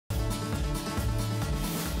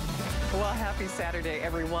Well, happy Saturday,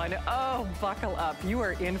 everyone. Oh, buckle up. You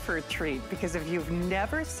are in for a treat because if you've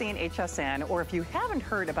never seen HSN or if you haven't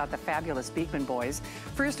heard about the fabulous Beekman boys,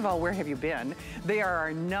 first of all, where have you been? They are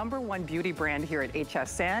our #1 beauty brand here at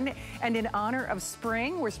HSN. And in honor of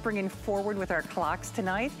spring, we're springing forward with our clocks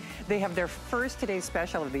tonight. They have their first Today's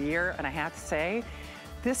Special of the year, and I have to say,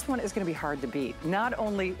 this one is going to be hard to beat. Not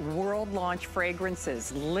only world launch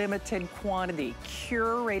fragrances, limited quantity,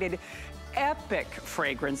 curated epic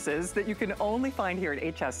fragrances that you can only find here at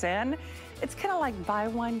HSN. It's kind of like buy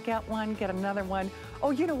one, get another one.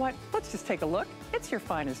 Oh, you know what? Let's just take a look. It's your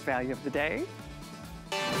finest value of the day.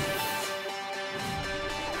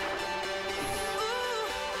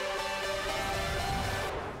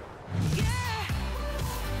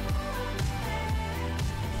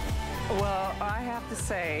 Well, I have to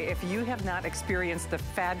say, if you have not experienced the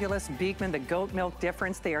fabulous Beekman, the goat milk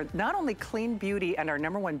difference, they are not only clean beauty and our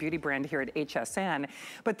 #1 beauty brand here at HSN,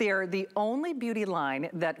 but they are the only beauty line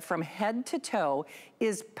that from head to toe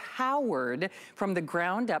is powered from the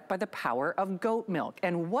ground up by the power of goat milk.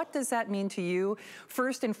 And what does that mean to you?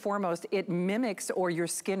 First and foremost, it mimics or your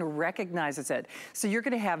skin recognizes it. So you're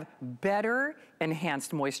gonna have better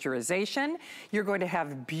enhanced moisturization. You're going to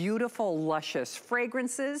have beautiful, luscious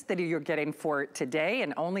fragrances that you're getting for today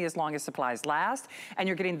and only as long as supplies last. And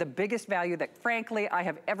you're getting the biggest value that, frankly, I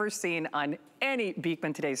have ever seen on any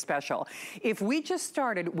Beekman Today's Special. If we just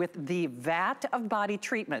started with the vat of body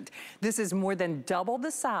treatment, this is more than double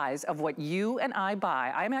the size of what you and I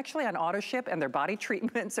buy. I'm actually on auto ship and their body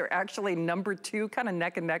treatments are actually #2, kind of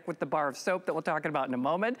neck and neck with the bar of soap that we'll talk about in a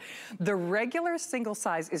moment. The regular single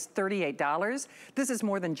size is $38. This is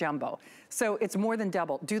more than jumbo. So it's more than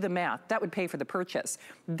double. Do the math. That would pay for the purchase.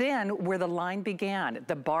 Then where the line began,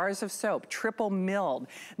 the bars of soap, triple milled.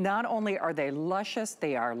 Not only are they luscious,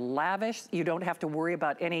 they are lavish. You don't have to worry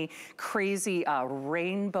about any crazy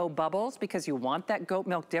rainbow bubbles because you want that goat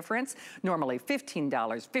milk difference. Normally $15,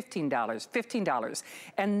 $15, $15.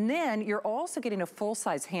 And then you're also getting a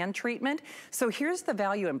full-size hand treatment. So here's the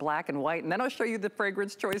value in black and white. And then I'll show you the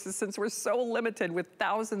fragrance choices since we're so limited with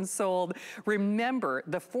thousands sold. Remember,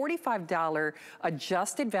 the $45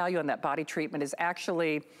 adjusted value on that body treatment is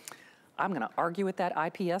actually, I'm gonna argue with that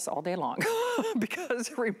IPS all day long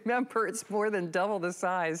because remember, it's more than double the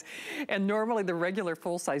size. And normally the regular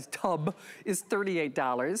full-size tub is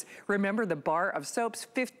 $38. Remember the bar of soaps,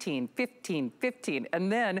 $15, $15, $15.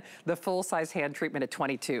 And then the full-size hand treatment at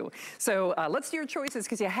 $22. So let's do your choices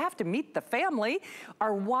because you have to meet the family.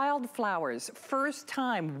 Our Wildflowers, first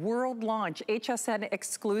time world launch, HSN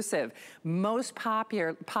exclusive, most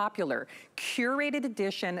popular, curated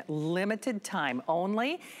edition, limited time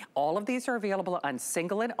only. All of these are available on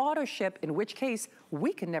single and auto ship, in which case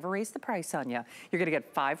we can never raise the price on you. You're gonna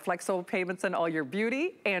get 5 flexible payments on all your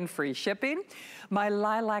beauty and free shipping. My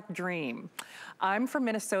Lilac Dream. I'm from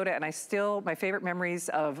Minnesota and my favorite memories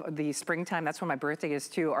of the springtime, that's when my birthday is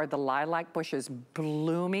too, are the lilac bushes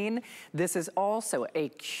blooming. This is also a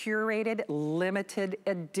curated limited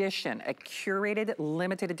edition,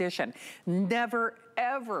 Never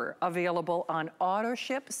ever available on auto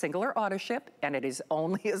ship, single or auto ship, and it is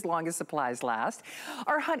only as long as supplies last.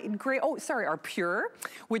 Our our Pure,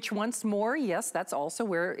 which once more, yes, that's also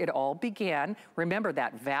where it all began. Remember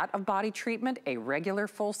that vat of body treatment, a regular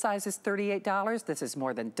full size is $38. This is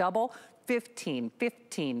more than double. 15,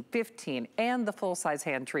 15, 15, and the full-size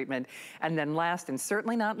hand treatment. And then last and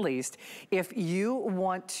certainly not least, if you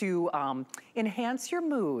want to enhance your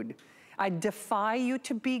mood, I defy you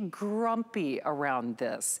to be grumpy around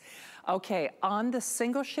this. Okay, on the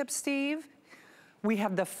single ship, Steve, we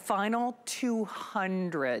have the final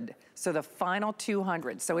 200. So the final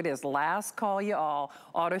 200. So it is last call you all.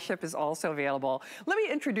 Auto ship is also available. Let me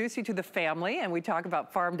introduce you to the family and we talk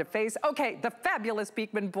about farm to face. Okay, the fabulous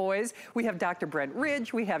Beekman boys. We have Dr. Brent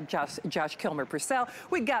Ridge. We have Josh Kilmer-Purcell.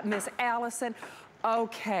 We got Miss Allison.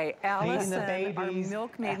 Okay, Allison, our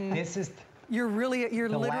milk maiden. You're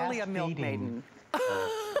literally a milk maiden.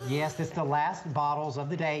 Yes, it's the last bottles of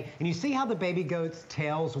the day. And you see how the baby goats'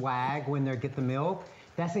 tails wag when they get the milk?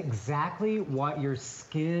 That's exactly what your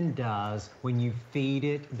skin does when you feed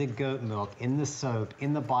it the goat milk in the soap,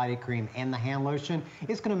 in the body cream, and the hand lotion.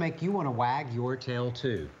 It's gonna make you wanna wag your tail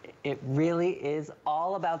too. It really is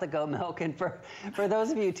all about the goat milk. And for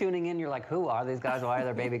those of you tuning in, you're like, who are these guys? Why are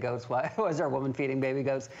there baby goats? Why was there a woman feeding baby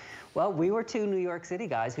goats? Well, we were 2 New York City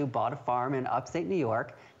guys who bought a farm in upstate New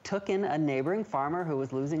York, took in a neighboring farmer who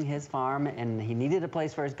was losing his farm and he needed a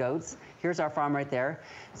place for his goats. Here's our farm right there.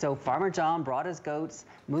 So Farmer John brought his goats,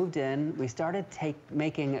 moved in. We started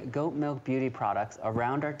making goat milk beauty products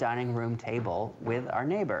around our dining room table with our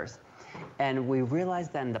neighbors. And we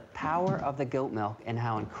realized then the power of the goat milk and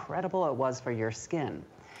how incredible it was for your skin.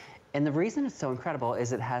 And the reason it's so incredible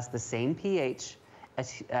is it has the same pH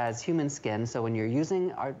as human skin. So when you're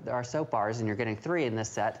using our soap bars, and you're getting 3 in this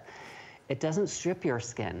set, it doesn't strip your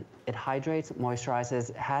skin. It hydrates,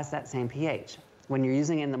 moisturizes, has that same pH. When you're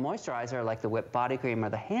using it in the moisturizer, like the whipped body cream or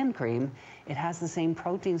the hand cream, it has the same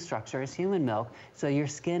protein structure as human milk, so your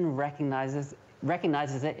skin recognizes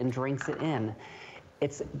it and drinks it in.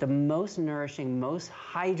 It's the most nourishing, most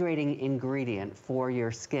hydrating ingredient for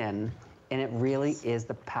your skin, and it really is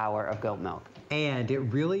the power of goat milk. And it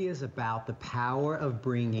really is about the power of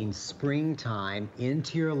bringing springtime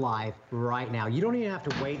into your life right now. You don't even have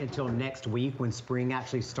to wait until next week when spring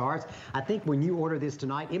actually starts. I think when you order this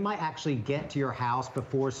tonight, it might actually get to your house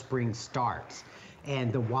before spring starts.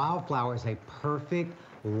 And the Wildflower is a perfect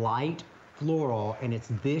light floral, and it's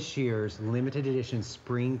this year's limited edition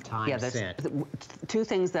springtime scent. Two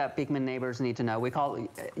things that Beekman neighbors need to know. We call,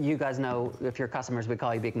 you guys know, if you're customers, we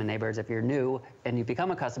call you Beekman neighbors. If you're new and you become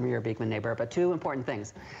a customer, you're a Beekman neighbor. But 2 important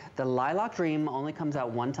things. The Lilac Dream only comes out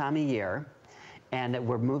 1 time a year, and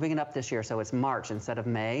we're moving it up this year, so it's March instead of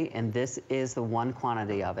May, and this is the 1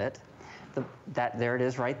 quantity of it. There it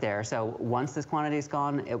is right there. So once this quantity is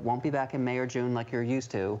gone, it won't be back in May or June like you're used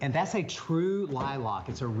to. And that's a true lilac.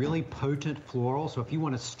 It's a really potent floral. So if you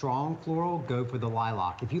want a strong floral, go for the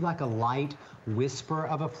lilac. If you like a light whisper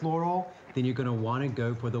of a floral, then you're going to want to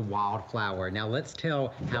go for the Wildflower. Now let's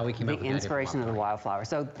tell how we came up with the inspiration of the Wildflower.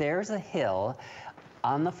 So there's a hill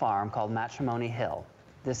on the farm called Matrimony Hill.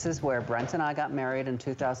 This is where Brent and I got married in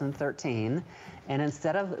 2013. And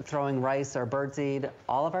instead of throwing rice or birdseed,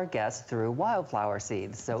 all of our guests threw wildflower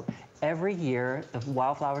seeds. So every year, the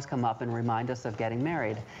wildflowers come up and remind us of getting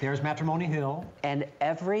married. There's Matrimony Hill. And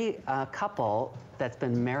every couple that's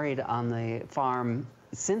been married on the farm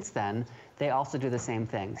since then, they also do the same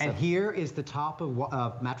thing. And here is the top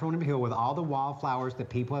of Matrimony Hill with all the wildflowers that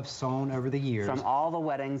people have sown over the years. From all the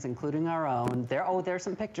weddings, including our own. There's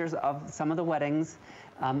some pictures of some of the weddings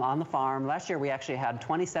on the farm. Last year, we actually had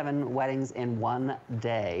 27 weddings in 1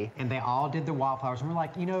 day. And they all did the wildflowers. And we're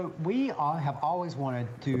like, you know, we all have always wanted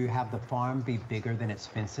to have the farm be bigger than its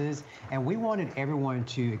fences. And we wanted everyone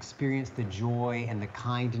to experience the joy and the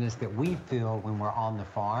kindness that we feel when we're on the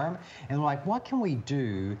farm. And we're like, what can we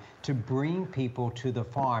do to bring people to the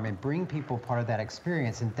farm and bring people part of that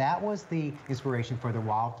experience? And that was the inspiration for the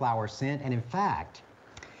Wildflower scent. And in fact,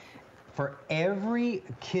 for every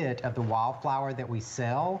kit of the Wildflower that we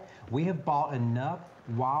sell, we have bought enough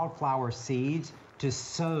wildflower seeds to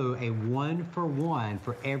sow a 1-for-1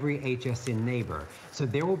 for every HSN neighbor. So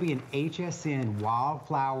there will be an HSN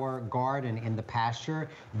wildflower garden in the pasture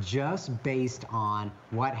just based on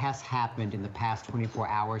what has happened in the past 24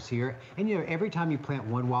 hours here. And you know, every time you plant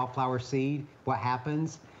 1 wildflower seed, what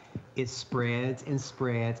happens? It spreads and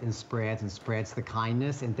spreads and spreads and spreads the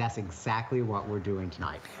kindness, and that's exactly what we're doing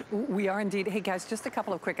tonight. We are indeed. Hey guys, just a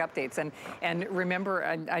couple of quick updates. And remember,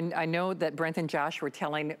 I know that Brent and Josh were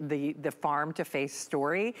telling the farm to face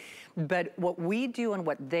story, but what we do and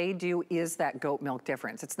what they do is that goat milk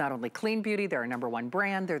difference. It's not only clean beauty, they're a #1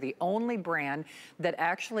 brand, they're the only brand that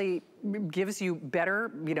actually gives you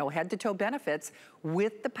better, you know, head to toe benefits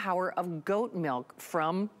with the power of goat milk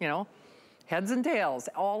from, you know, heads and tails,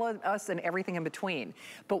 all of us and everything in between.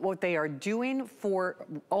 But what they are doing for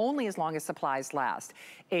only as long as supplies last,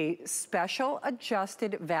 a special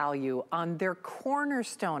adjusted value on their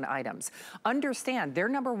cornerstone items. Understand, they're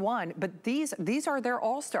 #1, but these are their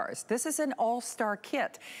all-stars. This is an all-star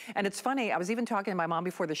kit. And it's funny, I was even talking to my mom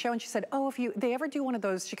before the show, and she said, oh, if they ever do one of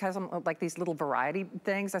those, she calls them like these little variety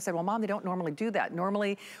things. I said, well, Mom, they don't normally do that.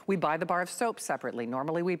 Normally, we buy the bar of soap separately.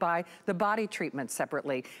 Normally, we buy the body treatment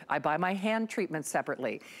separately. I buy my hand treatment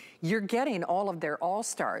separately. You're getting all of their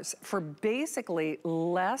all-stars for basically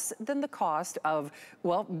less than the cost of,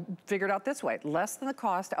 well, figure it out this way, less than the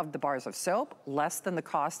cost of the bars of soap, less than the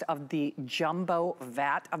cost of the jumbo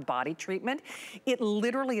vat of body treatment. It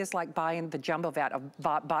literally is like buying the jumbo vat of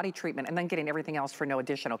body treatment and then getting everything else for no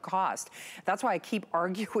additional cost. That's why I keep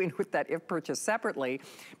arguing with that if purchased separately,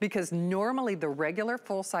 because normally the regular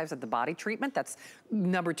full size of the body treatment, that's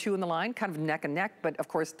 #2 in the line, kind of neck and neck, but of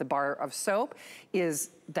course the bar of soap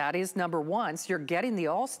is #1, so you're getting the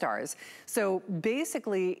all-stars. So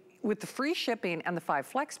basically, with the free shipping and the 5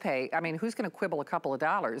 flex pay, I mean, who's gonna quibble a couple of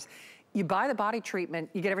dollars? You buy the body treatment,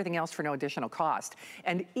 you get everything else for no additional cost.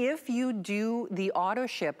 And if you do the auto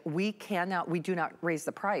ship, we do not raise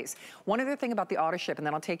the price. One other thing about the auto ship, and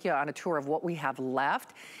then I'll take you on a tour of what we have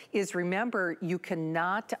left, is remember, you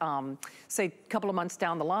cannot, say a couple of months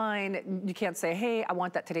down the line, you can't say, hey, I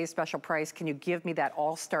want that today's special price. Can you give me that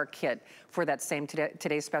all-star kit for that same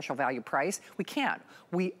today's special value price? We can't.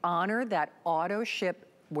 We honor that auto ship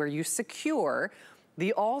where you secure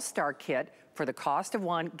the all-star kit for the cost of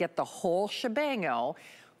one, get the whole shebango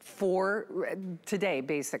for today,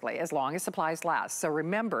 basically, as long as supplies last. So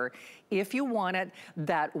remember, if you wanted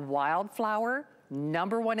that wildflower,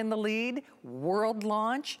 #1 in the lead, world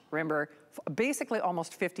launch, remember, basically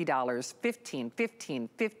almost $50, 15, 15,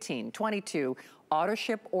 15, 22, auto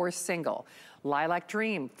ship or single. Lilac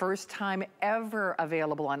Dream, first time ever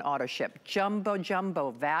available on auto ship.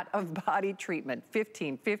 Jumbo vat of body treatment,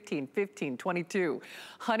 15, 15, 15, 22.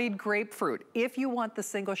 Honeyed grapefruit. If you want the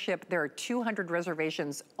single ship, there are 200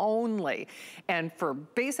 reservations only. And for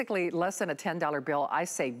basically less than a $10 bill, I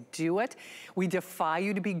say do it. We defy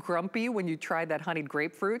you to be grumpy when you try that honeyed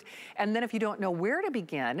grapefruit. And then if you don't know where to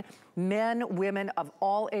begin, men, women of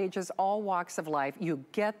all ages, all walks of life, you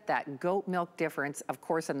get that goat milk difference, of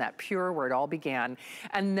course, in that pure where it all began.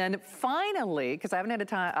 And then finally, because I haven't had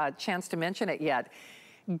a chance to mention it yet,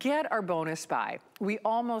 get our bonus buy. We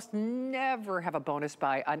almost never have a bonus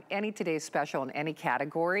buy on any today's special in any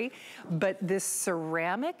category, but this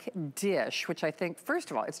ceramic dish, which I think,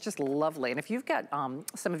 first of all, it's just lovely. And if you've got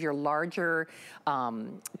some of your larger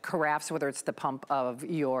carafes, whether it's the pump of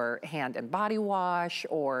your hand and body wash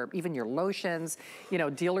or even your lotions, you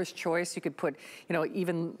know, dealer's choice, you could put, you know,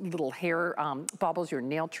 even little hair baubles, your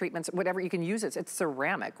nail treatments, whatever, you can use it. It's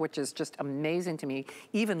ceramic, which is just amazing to me.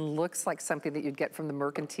 Even looks like something that you'd get from the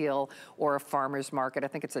mercantile or a farmer's market. I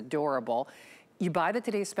think it's adorable. You buy the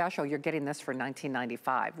today's special, you're getting this for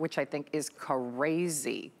 $19.95, which I think is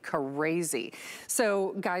crazy, crazy.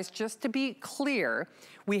 So guys, just to be clear,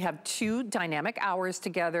 we have 2 dynamic hours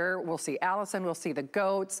together. We'll see Allison, we'll see the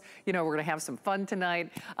goats. You know, we're gonna have some fun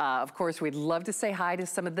tonight. Of course, we'd love to say hi to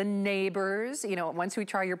some of the neighbors. You know, once we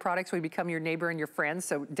try your products, we become your neighbor and your friend.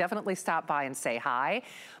 So definitely stop by and say hi.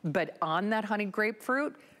 But on that honeyed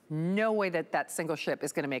grapefruit, no way that that single ship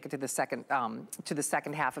is going to make it to the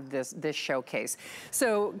second half of this showcase.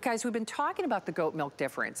 So guys, we've been talking about the goat milk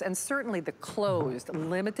difference, and certainly the closed,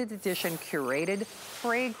 limited edition, curated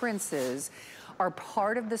fragrances are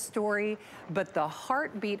part of the story, but the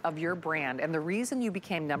heartbeat of your brand and the reason you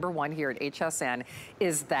became #1 here at HSN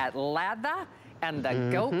is that lather and the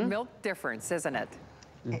goat milk difference, isn't it?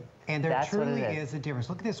 And there truly is a difference.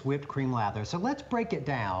 Look at this whipped cream lather. So let's break it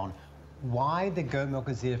down. Why the goat milk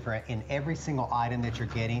is different in every single item that you're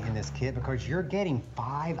getting in this kit, because you're getting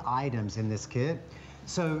 5 items in this kit.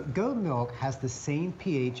 So goat milk has the same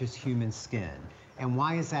pH as human skin. And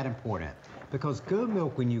why is that important? Because goat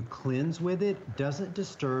milk, when you cleanse with it, doesn't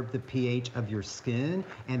disturb the pH of your skin,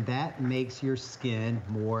 and that makes your skin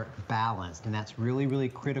more balanced. And that's really, really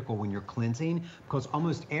critical when you're cleansing, because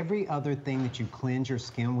almost every other thing that you cleanse your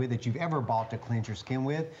skin with, that you've ever bought to cleanse your skin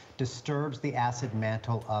with, disturbs the acid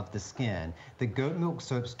mantle of the skin. The goat milk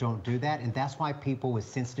soaps don't do that, and that's why people with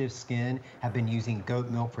sensitive skin have been using goat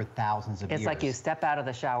milk for thousands of years. It's like you step out of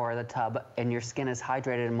the shower or the tub, and your skin is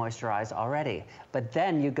hydrated and moisturized already. But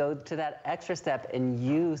then you go to that extra step and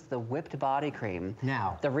use the whipped body cream.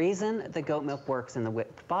 Now, the reason the goat milk works in the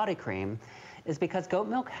whipped body cream is because goat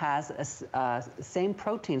milk has a same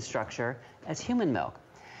protein structure as human milk.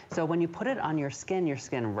 So when you put it on your skin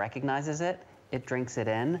recognizes it, it drinks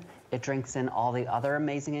in all the other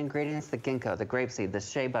amazing ingredients, the ginkgo, the grapeseed, the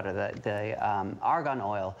shea butter, the argan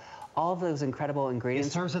oil, all of those incredible ingredients.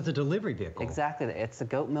 It serves as a delivery vehicle. Exactly, it's the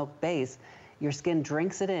goat milk base. Your skin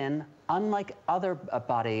drinks it in, unlike other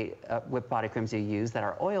whipped body creams you use that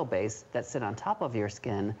are oil-based that sit on top of your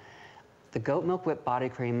skin. The goat milk whipped body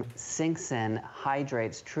cream sinks in,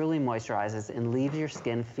 hydrates, truly moisturizes, and leaves your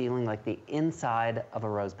skin feeling like the inside of a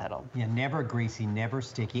rose petal. Yeah, never greasy, never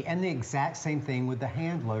sticky. And the exact same thing with the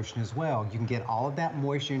hand lotion as well. You can get all of that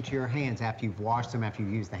moisture into your hands after you've washed them, after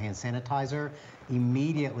you've used the hand sanitizer.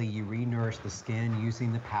 Immediately you re-nourish the skin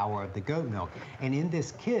using the power of the goat milk. And in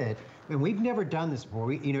this kit, and we've never done this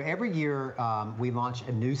before. You know, every year we launch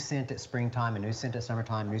a new scent at springtime, a new scent at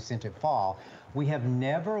summertime, a new scent at fall. We have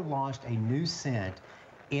never launched a new scent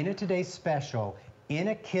in a Today's Special in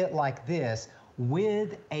a kit like this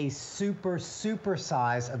with a super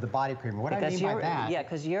size of the body cream. What I mean by that? Yeah,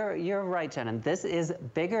 because you're right, Shannon. This is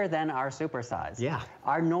bigger than our super size. Yeah.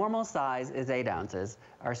 Our normal size is 8 ounces.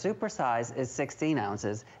 Our super size is 16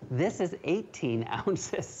 ounces. This is 18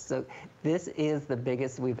 ounces. So this is the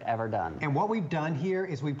biggest we've ever done. And what we've done here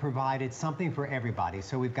is we provided something for everybody.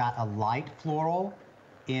 So we've got a light floral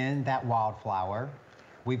in that wildflower.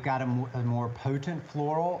 We've got a more potent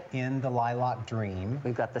floral in the Lilac Dream.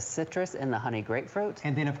 We've got the citrus and the honey grapefruit.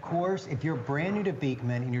 And then, of course, if you're brand new to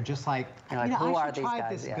Beekman and you're just like, who are I should these try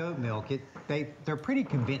guys? this goat milk. They're pretty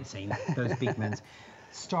convincing, those Beekmans.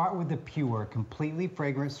 Start with the pure, completely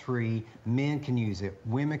fragrance-free. Men can use it.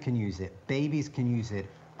 Women can use it. Babies can use it.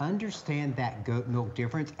 Understand that goat milk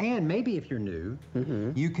difference. And maybe if you're new,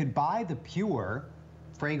 you could buy the pure,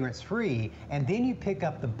 fragrance-free, and then you pick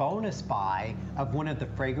up the bonus buy of one of the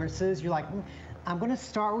fragrances. You're like, I'm going to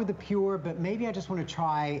start with the pure, but maybe I just want to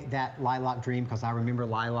try that Lilac Dream because I remember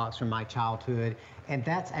lilacs from my childhood. And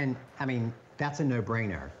that's a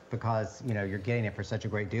no-brainer because, you know, you're getting it for such a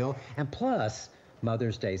great deal. And plus,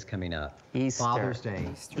 Mother's Day's coming up. Easter. Father's Day.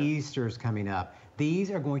 Easter's coming up.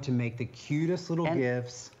 These are going to make the cutest little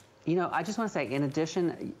gifts. You know, I just want to say, in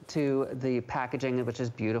addition to the packaging, which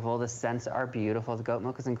is beautiful, the scents are beautiful, the goat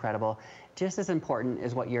milk is incredible, just as important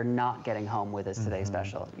is what you're not getting home with this today's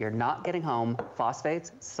special. You're not getting home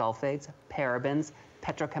phosphates, sulfates, parabens,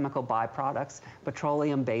 petrochemical byproducts,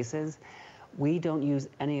 petroleum bases. We don't use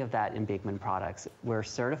any of that in Beekman products. We're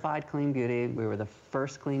certified clean beauty. We were the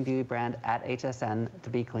first clean beauty brand at HSN to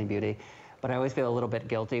be clean beauty. But I always feel a little bit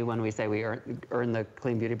guilty when we say we earn the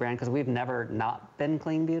clean beauty brand because we've never not been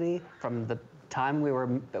clean beauty. From the time we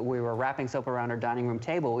were wrapping soap around our dining room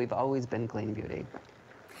table, we've always been clean beauty.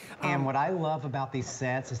 And what I love about these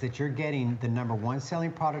sets is that you're getting the #1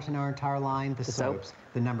 selling product in our entire line, the soaps,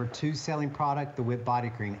 the #2 selling product, the whipped body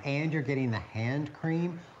cream, and you're getting the hand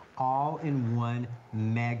cream all in one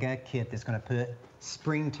mega kit that's going to put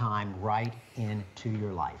springtime right into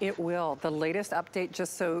your life. It will. The latest update,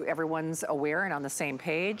 just so everyone's aware and on the same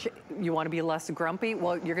page, you want to be less grumpy?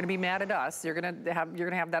 Well, you're going to be mad at us. You're going to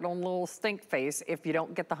have that own little stink face if you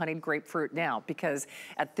don't get the honeyed grapefruit now, because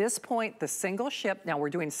at this point, the single ship, now we're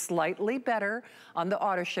doing slightly better on the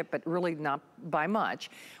auto ship, but really not by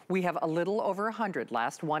much. We have a little over 100,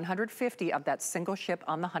 last 150 of that single ship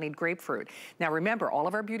on the honeyed grapefruit. Now remember, all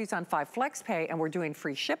of our beauty's on 5 Flex Pay and we're doing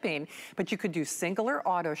free shipping, but you could do single or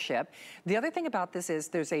auto ship. The other thing about this is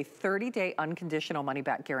there's a 30-day unconditional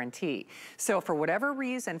money-back guarantee. So for whatever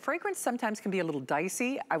reason, fragrance sometimes can be a little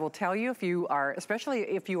dicey. I will tell you, if you are, especially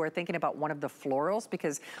if you are thinking about one of the florals,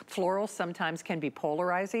 because florals sometimes can be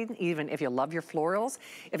polarizing, even if you love your florals.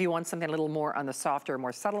 If you want something a little more on the softer,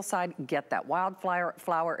 more subtle side, get that wildflower.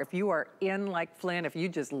 If you are in like Flynn, if you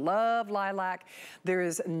just love lilac, there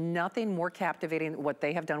is nothing more captivating what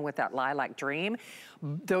they have done with that Lilac Dream.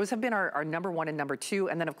 Those have been our #1 and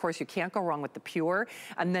 #2. And then of course you can't go wrong with the pure.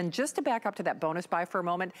 And then just to back up to that bonus buy for a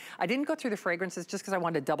moment, I didn't go through the fragrances just because I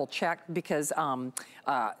wanted to double check because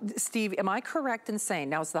Steve, am I correct in saying,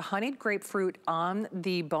 now is the honeyed grapefruit on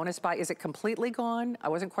the bonus buy, is it completely gone? I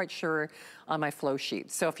wasn't quite sure on my flow sheet.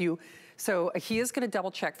 So he is going to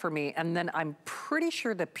double check for me, and then I'm pretty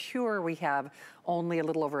sure the pure we have only a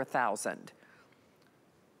little over 1,000.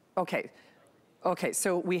 Okay,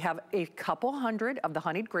 so we have a couple hundred of the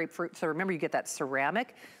honeyed grapefruit. So remember, you get that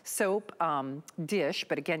ceramic soap dish,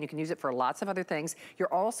 but again, you can use it for lots of other things.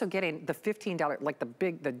 You're also getting the $15, like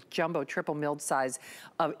the jumbo triple milled size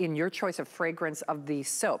in your choice of fragrance of the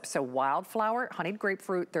soap. So wildflower, honeyed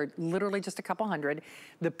grapefruit, they're literally just a couple hundred.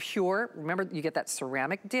 The pure, remember, you get that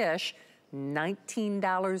ceramic dish,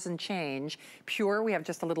 $19 and change. Pure, we have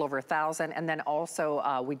just a little over 1,000. And then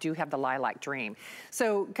also, we do have the Lilac Dream.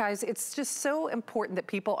 So guys, it's just so important that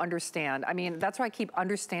people understand. I mean, that's why I keep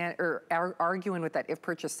arguing with that if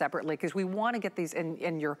purchased separately, because we want to get these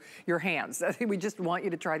in your hands. We just want you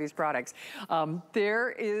to try these products.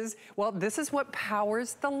 Well, this is what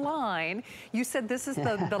powers the line. You said this is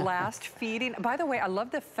the last feeding. By the way, I love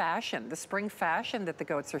the fashion, the spring fashion that the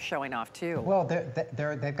goats are showing off too. Well,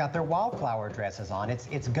 they've got their wildflower dresses on.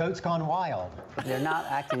 It's goats gone wild. They're not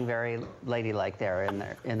acting very ladylike there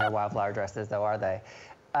in their wildflower dresses, though, are they?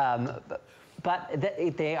 But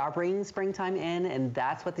they are bringing springtime in, and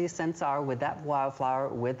that's what these scents are with that wildflower,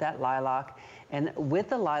 with that lilac. And with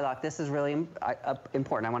the lilac, this is really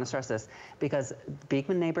important. I want to stress this because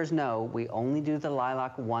Beekman neighbors know we only do the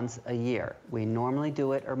lilac once a year. We normally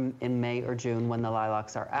do it in May or June when the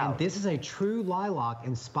lilacs are out. And this is a true lilac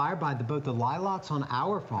inspired by both the lilacs on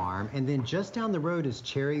our farm, and then just down the road is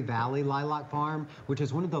Cherry Valley Lilac Farm, which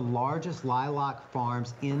is one of the largest lilac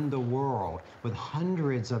farms in the world, with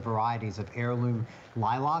hundreds of varieties of heirloom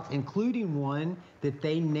lilacs, including one that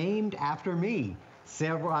they named after me.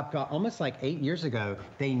 I've got almost like 8 years ago,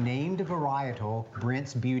 they named a varietal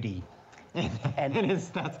Brent's Beauty.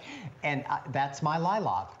 And that's my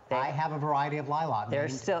lilac. I have a variety of lilac. They're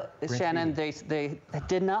still, Shannon, they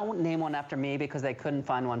did not name one after me because they couldn't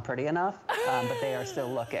find one pretty enough, but they are still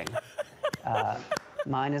looking.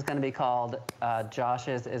 Mine is going to be called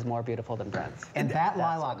Josh's is More Beautiful Than Brent's. And that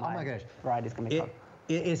lilac, oh my gosh. Variety's going to be called.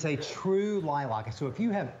 It is a true lilac. So if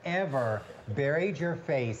you have ever buried your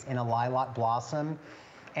face in a lilac blossom,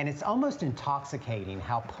 and it's almost intoxicating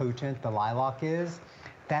how potent the lilac is,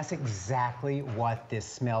 that's exactly what this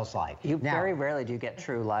smells like. Very rarely do you get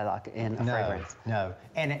true lilac in a fragrance. No.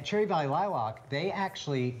 And at Cherry Valley Lilac, they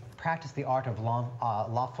actually practice the art of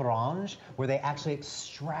la frange, where they actually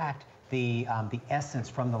extract the essence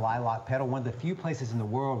from the lilac petal, one of the few places in the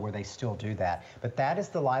world where they still do that. But that is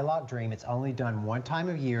the lilac dream. It's only done one time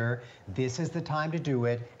of year. This is the time to do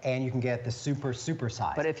it, and you can get the super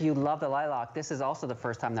size. But if you love the lilac, this is also the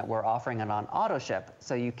first time that we're offering it on auto ship,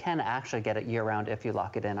 so you can actually get it year-round if you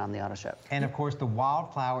lock it in on the auto ship. And of course, the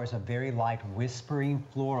wildflower is a very light, whispering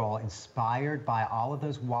floral inspired by all of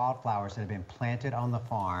those wildflowers that have been planted on the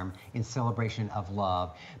farm in celebration of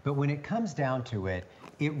love. But when it comes down to it,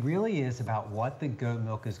 it really is about what the goat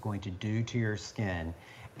milk is going to do to your skin.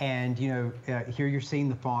 And, you know, here you're seeing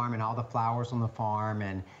the farm and all the flowers on the farm,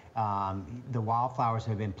 and the wildflowers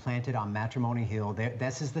have been planted on Matrimony Hill.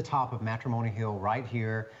 This is the top of Matrimony Hill right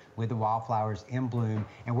here with the wildflowers in bloom.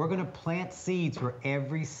 And we're going to plant seeds for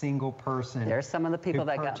every single person. There's some of the people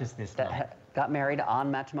that got married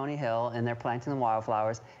on Matrimony Hill, and they're planting the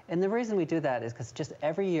wildflowers. And the reason we do that is because just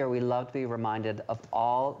every year we love to be reminded of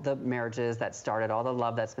all the marriages that started, all the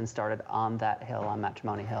love that's been started on that hill, on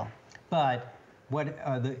Matrimony Hill. But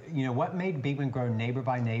what made Beekman grow neighbor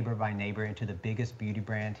by neighbor by neighbor into the biggest beauty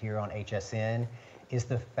brand here on HSN is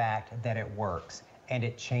the fact that it works. And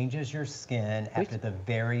it changes your skin after the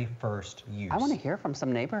very first use. I want to hear from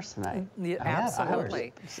some neighbors tonight. Yeah,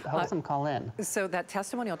 absolutely. Hope some call in. So that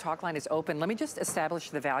testimonial talk line is open. Let me just establish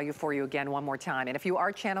the value for you again one more time. And if you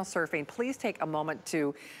are channel surfing, please take a moment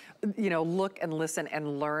to look and listen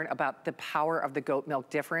and learn about the power of the goat milk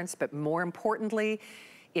difference. But more importantly,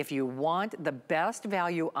 if you want the best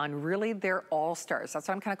value on really their all-stars, that's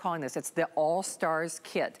what I'm kind of calling this, it's the all-stars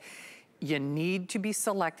kit. You need to be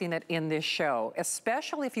selecting it in this show,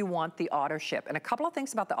 especially if you want the auto ship. And a couple of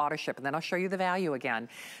things about the auto ship, and then I'll show you the value again.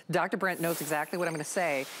 Dr. Brent knows exactly what I'm gonna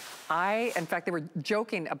say. In fact, they were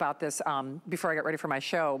joking about this before I got ready for my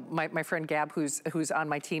show. My friend Gab, who's on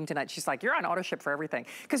my team tonight, she's like, you're on auto ship for everything.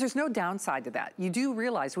 Because there's no downside to that. You do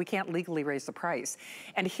realize we can't legally raise the price.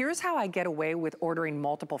 And here's how I get away with ordering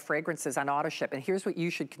multiple fragrances on auto ship, and here's what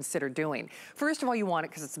you should consider doing. First of all, you want it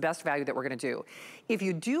because it's the best value that we're gonna do. If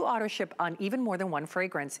you do auto ship on even more than one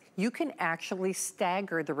fragrance, you can actually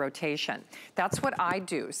stagger the rotation. That's what I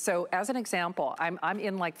do. So as an example, I'm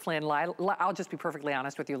in like Flynn, I'll just be perfectly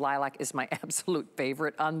honest with you, lilac is my absolute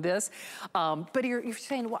favorite on this. But you're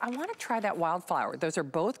saying, well, I want to try that wildflower. Those are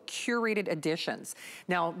both curated editions.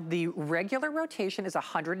 Now, the regular rotation is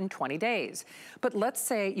 120 days. But let's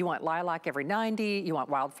say you want lilac every 90, you want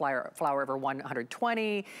wildflower every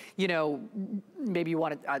 120, maybe you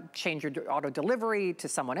want to change your auto delivery to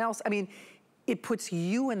someone else. I mean, it puts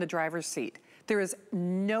you in the driver's seat. There is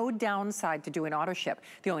no downside to doing auto ship.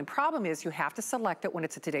 The only problem is you have to select it when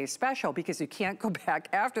it's a today's special, because you can't go back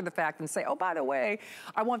after the fact and say, oh, by the way,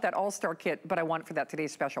 I want that all-star kit, but I want it for that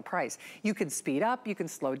today's special price. You can speed up, you can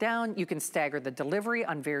slow down, you can stagger the delivery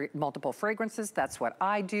on multiple fragrances. That's what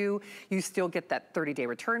I do. You still get that 30-day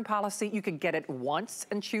return policy. You can get it once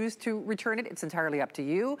and choose to return it. It's entirely up to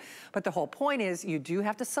you. But the whole point is you do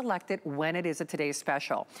have to select it when it is a today's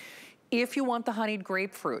special. If you want the honeyed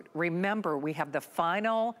grapefruit, remember we have the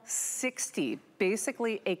final 60,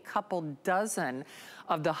 basically a couple dozen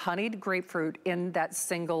of the honeyed grapefruit in that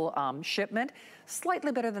single shipment.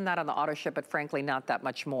 Slightly better than that on the auto ship, but frankly not that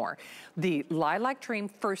much more. The Lilac Dream,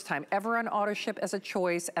 first time ever on auto ship as a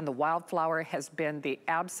choice, and the Wildflower has been the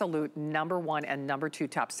absolute #1 and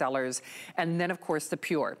 #2 top sellers. And then of course the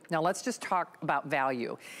Pure. Now let's just talk about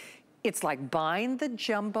value. It's like buying the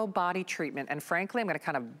jumbo body treatment, and frankly I'm gonna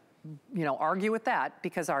kind of you know, argue with that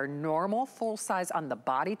because our normal full size on the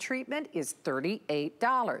body treatment is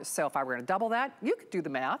 $38. So if I were gonna double that, you could do the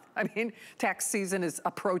math. I mean, tax season is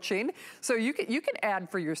approaching. So you can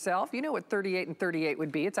add for yourself. You know what 38 and 38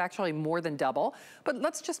 would be. It's actually more than double. But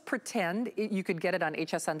let's just pretend you could get it on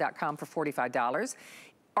hsn.com for $45.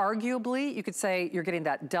 Arguably, you could say you're getting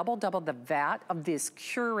that double the VAT of this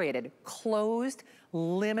curated, closed,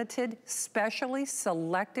 limited, specially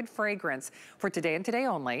selected fragrance for today and today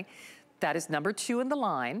only. That is number 2 in the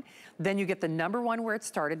line. Then you get the number 1 where it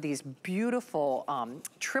started, these beautiful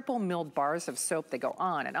triple milled bars of soap. They go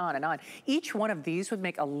on and on and on. Each one of these would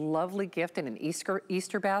make a lovely gift in an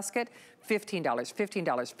Easter basket. $15, $15,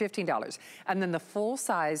 $15. And then the full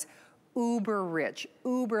size, uber rich,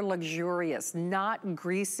 uber luxurious, not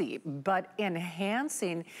greasy, but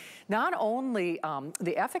enhancing not only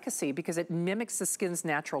the efficacy because it mimics the skin's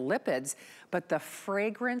natural lipids, but the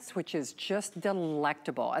fragrance, which is just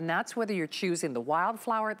delectable. And that's whether you're choosing the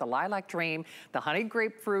wildflower, the lilac dream, the honeyed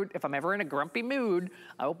grapefruit. If I'm ever in a grumpy mood,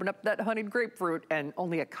 I open up that honeyed grapefruit and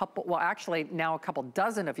only a couple, well, actually now a couple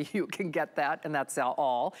dozen of you can get that, and that's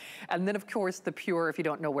all. And then of course the pure if you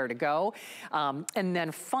don't know where to go. And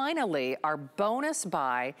then finally, our bonus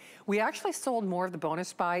buy, we actually sold more of the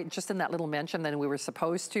bonus buy just in that little mention than we were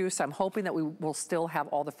supposed to. So I'm hoping that we will still have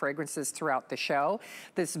all the fragrances throughout the show.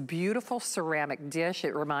 This beautiful ceramic dish,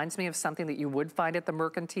 it reminds me of something that you would find at the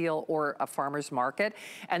Mercantile or a farmer's market.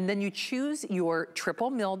 And then you choose your triple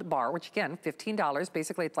milled bar, which again, $15.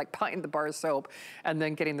 Basically, it's like buying the bar of soap and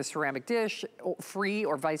then getting the ceramic dish free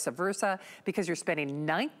or vice versa because you're spending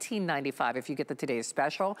 $19.95 if you get the today's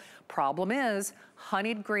special. Problem is,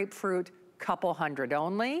 honeyed grapefruit, couple hundred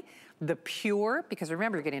only. The pure, because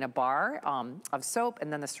remember you're getting a bar of soap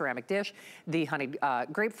and then the ceramic dish. The honeyed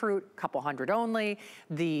grapefruit, couple hundred only.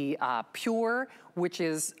 The pure, which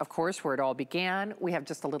is of course where it all began. We have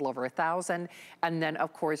just a little over 1,000. And then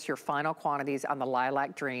of course your final quantities on the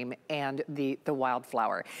lilac dream and the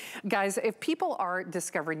wildflower. Guys, if people are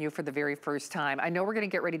discovering you for the very first time, I know we're gonna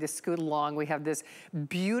get ready to scoot along. We have this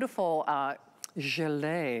beautiful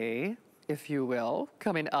gelée, if you will,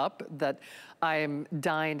 coming up that I'm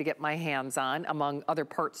dying to get my hands on, among other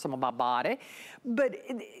parts of my body. But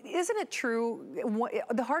isn't it true,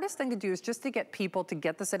 the hardest thing to do is just to get people to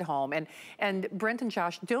get this at home. And Brent and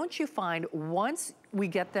Josh, don't you find once we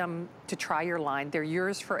get them to try your line, they're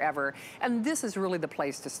yours forever. And this is really the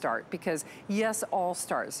place to start because yes, all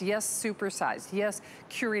stars, yes, supersized, yes,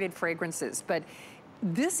 curated fragrances, but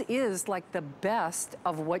this is like the best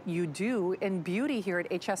of what you do in beauty here at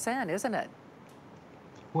HSN, isn't it?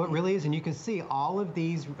 Well, it really is, and you can see all of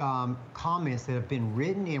these comments that have been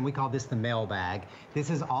written in. We call this the mailbag. This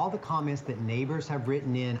is all the comments that neighbors have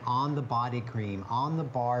written in on the body cream, on the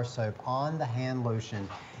bar soap, on the hand lotion.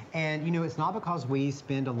 And you know, it's not because we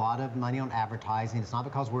spend a lot of money on advertising. It's not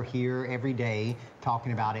because we're here every day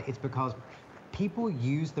talking about it. It's because people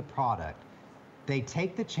use the product. They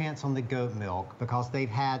take the chance on the goat milk because they've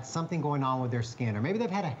had something going on with their skin, or maybe they've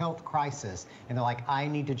had a health crisis and they're like, I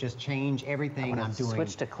need to just change everything I'm doing.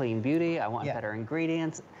 Switch to clean beauty. I want better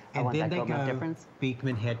ingredients. I want that goat milk difference.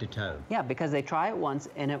 Beekman head to toe. Yeah, because they try it once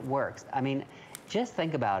and it works. I mean, just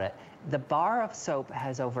think about it. The bar of soap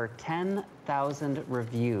has over 10,000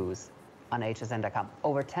 reviews on hsn.com.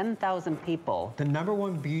 Over 10,000 people. The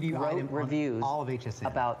 #1 beauty item reviews on all of HSN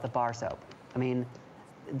about the bar soap. I mean,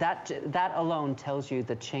 that alone tells you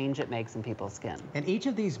the change it makes in people's skin. And each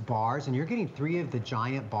of these bars, and you're getting 3 of the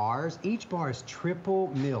giant bars, each bar is triple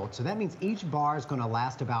milled. So that means each bar is going to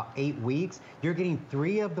last about 8 weeks. You're getting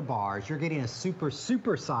 3 of the bars. You're getting a super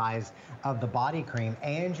size of the body cream,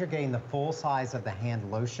 and you're getting the full size of the hand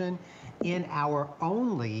lotion in our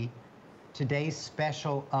only today's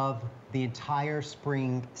special of the entire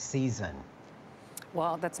spring season.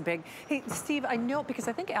 Well, that's big. Hey, Steve, I know, because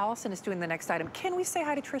I think Allison is doing the next item. Can we say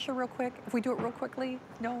hi to Trisha real quick? If we do it real quickly?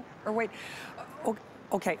 No? Or wait.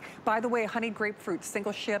 Okay. By the way, honeyed grapefruit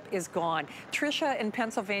single ship is gone. Trisha in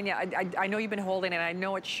Pennsylvania, I know you've been holding it. I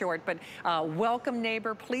know it's short, but welcome,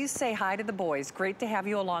 neighbor. Please say hi to the boys. Great to have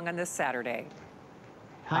you along on this Saturday.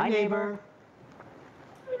 Hi, neighbor.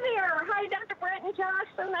 There. Hi, Dr. Brent and Josh.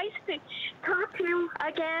 So nice to talk to you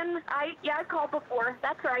again. I called before.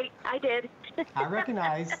 That's right. I did. I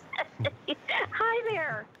recognize. Hi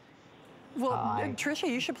there. Well, Trisha,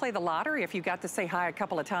 you should play the lottery if you got to say hi a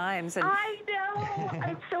couple of times. And I know.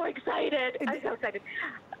 I'm so excited. I'm so excited.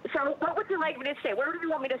 So what would you like me to say? Where do you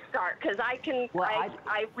want me to start? Because I can... Well,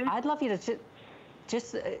 I'd love you to...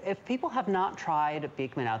 Just if people have not tried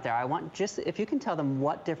Beekman out there, I want if you can tell them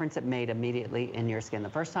what difference it made immediately in your skin the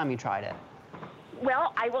first time you tried it.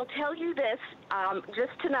 Well, I will tell you this.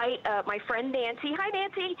 Just tonight, my friend Nancy, hi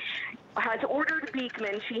Nancy, has ordered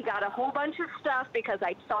Beekman. She got a whole bunch of stuff because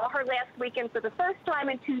I saw her last weekend for the first time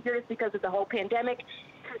in 2 years because of the whole pandemic.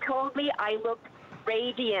 She told me I looked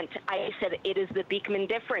radiant. I said, it is the Beekman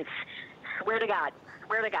difference. Swear to God.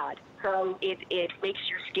 Swear to God. So it makes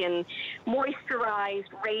your skin moisturized,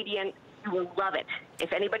 radiant. You will love it.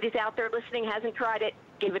 If anybody's out there listening hasn't tried it,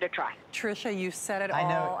 give it a try. Trisha, you said it I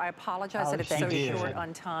know. all. I apologize that it's so short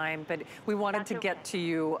on time, but we wanted to get to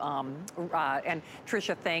you. And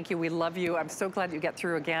Trisha, thank you. We love you. I'm so glad you get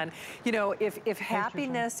through again. You know, if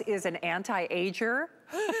happiness is an anti-ager,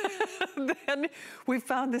 then we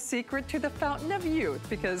found the secret to the fountain of youth,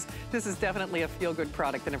 because this is definitely a feel-good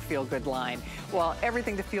product and a feel-good line. Well,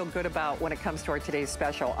 everything to feel good about when it comes to our today's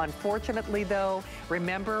special. Unfortunately, though,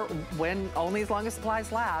 remember, when only as long as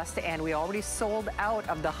supplies last, and we already sold out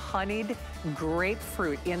of the honeyed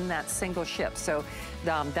grapefruit in that single ship. So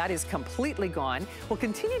that is completely gone. We'll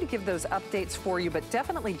continue to give those updates for you, but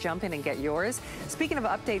definitely jump in and get yours. Speaking of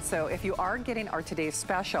updates, though, if you are getting our today's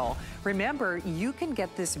special, remember, you can get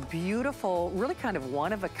this beautiful, really kind of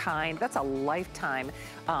one-of-a-kind, that's a lifetime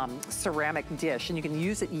ceramic dish, and you can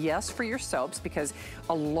use it, yes, for your soaps, because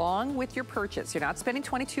along with your purchase, you're not spending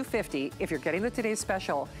 $22.50. If you're getting the today's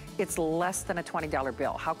special, it's less than a $20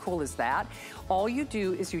 bill. How cool is that? All you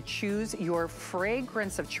do is you choose your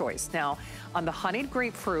fragrance of choice. Now, on the honeyed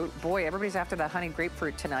grapefruit, boy, everybody's after that honeyed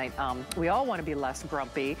grapefruit tonight. We all want to be less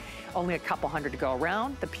grumpy. Only a couple hundred to go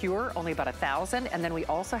around. The pure, only about 1,000. And then we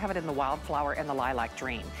also have it in the wildflower and the lilac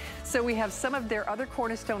dream. So we have some of their other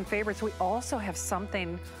cornerstone favorites. We also have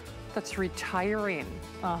something that's retiring.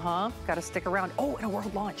 Got to stick around. Oh, and a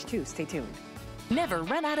world launch too. Stay tuned. Never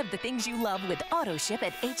run out of the things you love with Auto Ship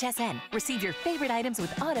at HSN. Receive your favorite items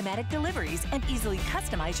with automatic deliveries and easily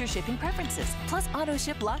customize your shipping preferences. Plus, Auto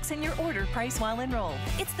Ship locks in your order price while enrolled.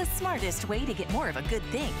 It's the smartest way to get more of a good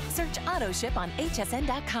thing. Search Auto Ship on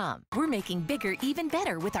hsn.com. We're making bigger even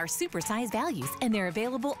better with our supersize values, and they're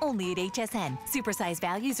available only at HSN. Supersize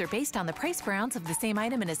values are based on the price per ounce of the same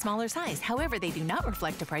item in a smaller size. However, they do not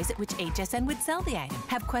reflect a price at which HSN would sell the item.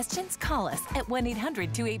 Have questions? Call us at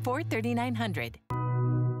 1-800-284-3900.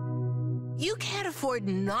 You can't afford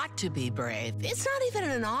not to be brave. It's not even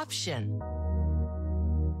an option.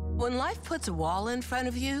 When life puts a wall in front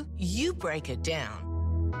of you, you break it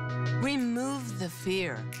down. Remove the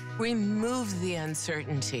fear. Remove the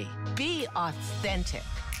uncertainty. Be authentic.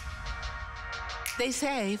 They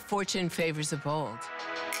say fortune favors the bold.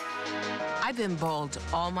 I've been bold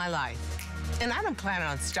all my life, and I don't plan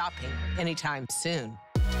on stopping anytime soon.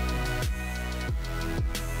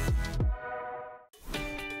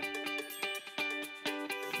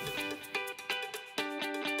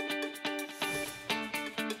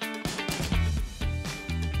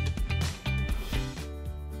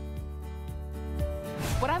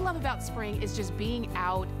 What I love about spring is just being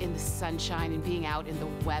out in the sunshine and being out in the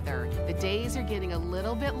weather. The days are getting a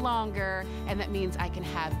little bit longer, and that means I can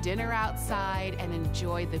have dinner outside and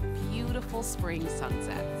enjoy the beautiful spring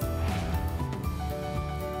sunsets.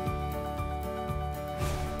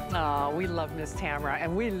 Oh, we love Miss Tamara,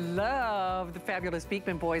 and we love the fabulous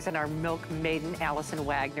Beekman boys and our milk maiden, Allison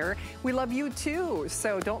Wagner. We love you too,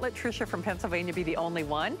 so don't let Trisha from Pennsylvania be the only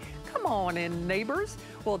one. Come on in, neighbors.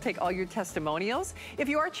 We'll take all your testimonials. If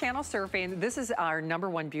you are channel surfing, this is our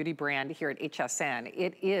 #1 beauty brand here at HSN.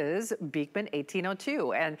 It is Beekman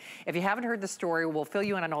 1802. And if you haven't heard the story, we'll fill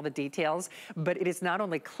you in on all the details. But it is not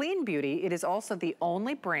only clean beauty, it is also the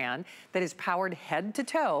only brand that is powered head to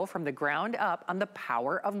toe from the ground up on the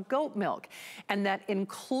power of goat milk. And that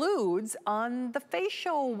includes on the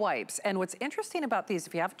facial wipes. And what's interesting about these,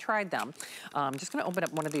 if you haven't tried them, I'm just gonna open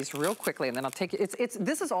up one of these real quickly and then I'll take it.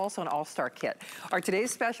 This is also an all-star kit. Our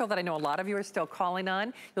today's special that I know a lot of you are still calling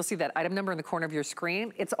on, you'll see that item number in the corner of your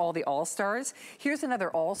screen. It's all the all-stars. Here's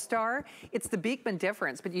another all-star. It's the Beekman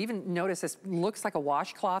difference, but you even notice this looks like a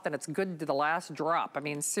washcloth and it's good to the last drop. I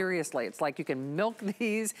mean, seriously, it's like you can milk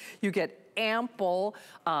these, you get ample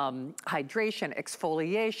hydration,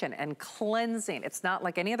 exfoliation, and cleansing. It's not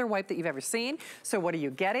like any other wipe that you've ever seen. So what are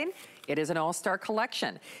you getting? It is an all-star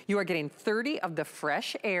collection. You are getting 30 of the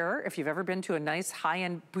fresh air. If you've ever been to a nice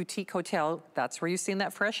high-end boutique hotel, that's where you've seen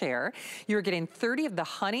that fresh air. You're getting 30 of the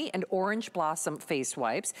honey and orange blossom face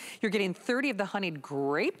wipes. You're getting 30 of the honeyed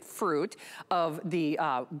grapefruit of the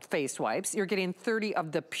face wipes. You're getting 30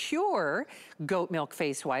 of the pure goat milk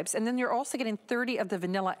face wipes. And then you're also getting 30 of the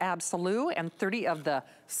vanilla absolute and 30 of the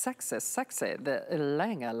sexy, the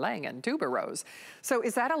Ylang-a-Lang tuberose. So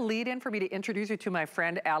is that a lead-in for me to introduce you to my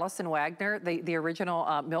friend Allison Wagner, the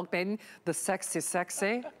original milk maiden, the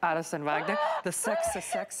sexy Allison Wagner, the sexy.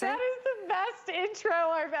 That is the best intro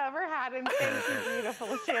I've ever had, and thank you,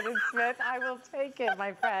 beautiful Shannon Smith. I will take it,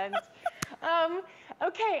 my friend.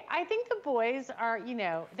 Okay, I think the boys are, you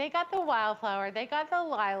know, they got the wildflower, they got the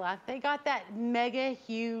lilac, they got that mega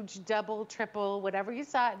huge double, triple, whatever you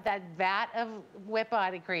saw, that vat of whip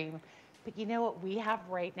body cream. But you know what we have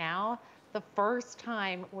right now? The first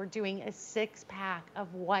time we're doing a 6-pack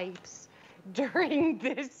of wipes during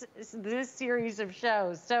this series of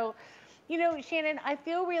shows. So, you know, Shannon, I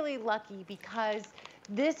feel really lucky because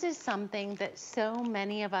this is something that so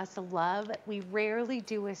many of us love. We rarely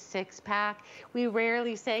do a 6-pack. We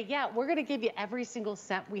rarely say, yeah, we're gonna give you every single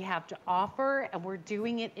scent we have to offer, and we're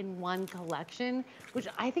doing it in one collection, which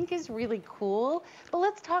I think is really cool. But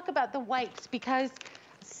let's talk about the wipes, because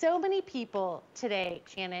so many people today,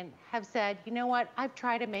 Shannon, have said, you know what, I've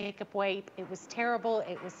tried a makeup wipe. It was terrible,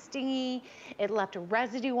 it was stingy, it left a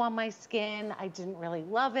residue on my skin, I didn't really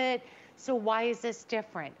love it. So why is this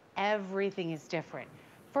different? Everything is different.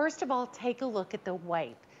 First of all, take a look at the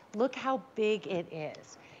wipe. Look how big it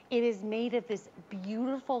is. It is made of this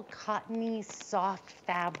beautiful cottony, soft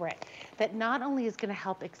fabric that not only is gonna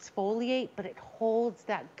help exfoliate, but it holds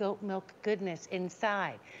that goat milk goodness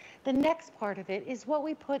inside. The next part of it is what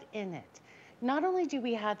we put in it. Not only do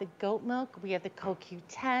we have the goat milk, we have the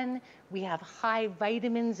CoQ10, we have high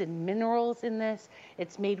vitamins and minerals in this.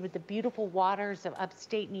 It's made with the beautiful waters of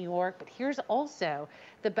upstate New York, but here's also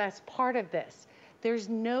the best part of this. There's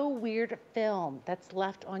no weird film that's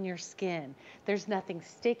left on your skin. There's nothing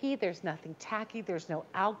sticky, there's nothing tacky, there's no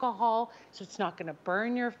alcohol, so it's not gonna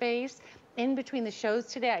burn your face. In between the shows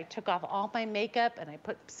today, I took off all my makeup and I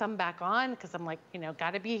put some back on because I'm like, you know,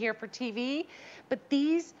 gotta be here for TV. But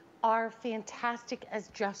these are fantastic as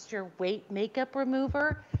just your weight makeup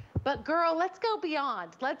remover. But girl, let's go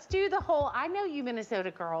beyond. Let's do the whole, I know you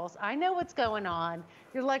Minnesota girls, I know what's going on.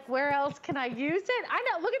 You're like, where else can I use it? I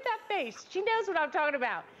know, look at that face. She knows what I'm talking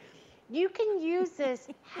about. You can use this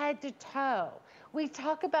head to toe. We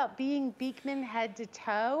talk about being Beekman head to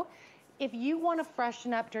toe. If you want to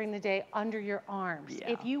freshen up during the day under your arms,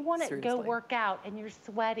 if you want to go work out and you're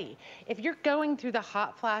sweaty, if you're going through the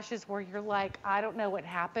hot flashes where you're like, I don't know what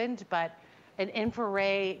happened, but an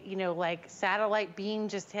infrared, you know, like satellite beam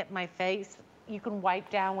just hit my face, you can wipe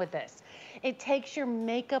down with this. It takes your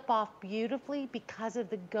makeup off beautifully because of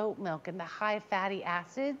the goat milk and the high fatty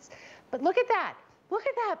acids. But look at that,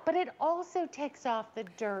 but it also takes off the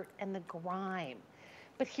dirt and the grime.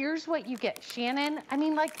 But here's what you get, Shannon. I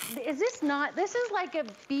mean, like, is this not, this is like a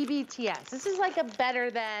BBTS. This is like a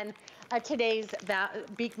better than a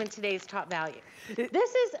Beekman Today's Top Value.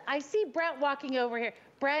 This is, I see Brent walking over here.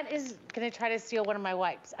 Brent is gonna try to steal one of my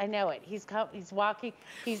wipes. I know it. He's walking.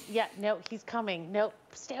 He's coming. No,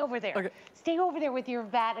 stay over there. Okay. Stay over there with your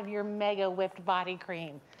vat of your mega whipped body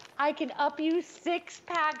cream. I can up you 6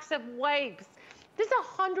 packs of wipes. There's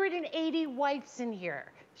 180 wipes in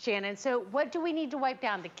here, Shannon. So what do we need to wipe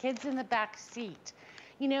down? The kids in the back seat.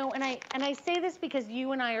 You know, and I say this because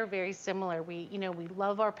you and I are very similar. We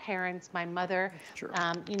love our parents. My mother,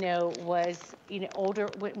 was, older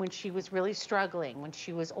when she was really struggling, when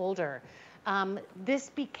she was older.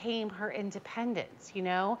 This became her independence,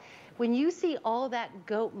 When you see all that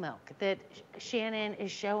goat milk that Shannon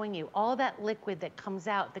is showing you, all that liquid that comes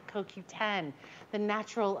out, the CoQ10, the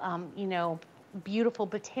natural, beautiful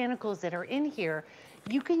botanicals that are in here,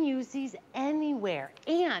 you can use these anywhere.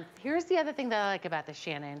 And here's the other thing that I like about this,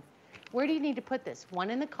 Shannon. Where do you need to put this? One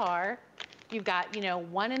in the car. You've got,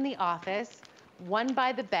 one in the office, one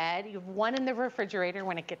by the bed. You have one in the refrigerator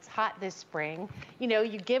when it gets hot this spring.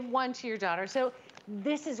 You give one to your daughter. So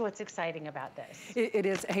this is what's exciting about this. It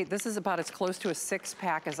is. Hey, this is about as close to a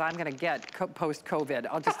 6-pack as I'm going to get post-COVID.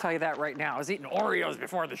 I'll just tell you that right now. I was eating Oreos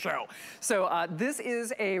before the show. So this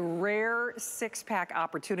is a rare 6-pack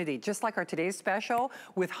opportunity. Just like our today's special,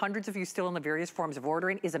 with hundreds of you still in the various forms of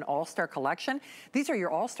ordering, is an all-star collection. These are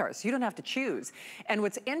your all-stars. You don't have to choose. And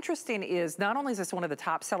what's interesting is not only is this one of the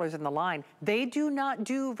top sellers in the line, they do not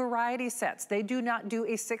do variety sets. They do not do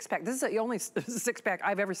a 6-pack. This is the only 6-pack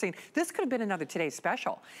I've ever seen. This could have been another today's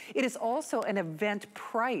special. It is also an event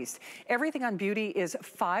price. Everything on Beauty is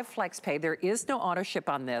 5 flex pay. There is no auto ship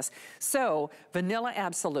on this. So Vanilla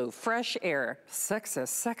Absolute, Fresh Air, sexy,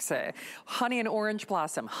 Honey and Orange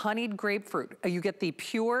Blossom, Honeyed Grapefruit. You get the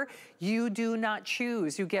pure, you do not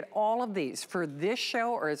choose. You get all of these for this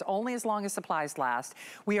show or only as long as supplies last.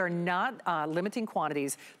 We are not limiting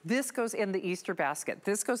quantities. This goes in the Easter basket.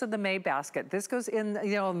 This goes in the May basket. This goes in,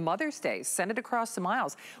 Mother's Day. Send it across the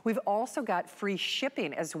miles. We've also got free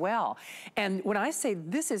shipping as well. And when I say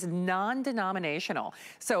this is non-denominational,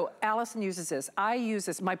 so Allison uses this, I use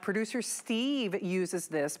this, my producer Steve uses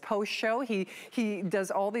this post-show. He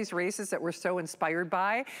does all these races that we're so inspired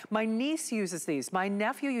by. My niece uses these, my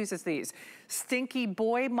nephew uses these. Stinky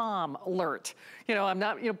boy mom alert. You know, I'm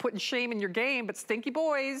not, you know, putting shame in your game, but stinky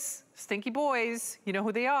boys, you know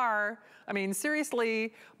who they are. I mean,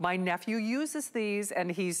 seriously, my nephew uses these, and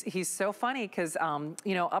he's so funny because,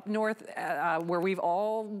 you know, up north where we've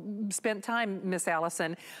all spent time, Miss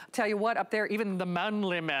Allison, tell you what, up there, even the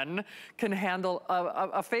manly men can handle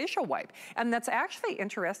a facial wipe. And that's actually,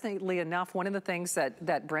 interestingly enough, one of the things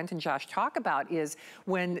that Brent and Josh talk about is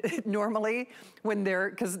when normally when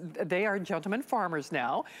they're, because they are gentlemen farmers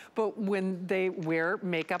now, but when they wear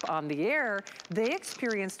makeup on the air, they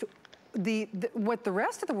experienced what the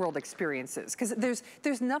rest of the world experiences, because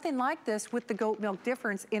there's nothing like this with the goat milk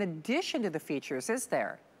difference in addition to the features, is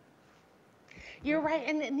there? You're right,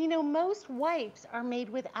 and you know, most wipes are made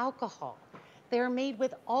with alcohol. They're made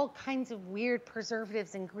with all kinds of weird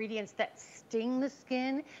preservatives, ingredients that sting the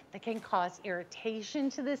skin, that can cause irritation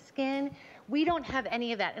to the skin. We don't have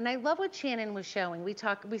any of that. And I love what Shannon was showing. We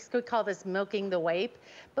could call this milking the wipe,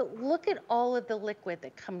 but look at all of the liquid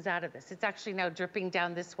that comes out of this. It's actually now dripping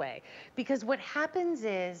down this way. Because what happens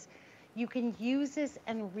is you can use this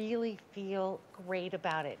and really feel great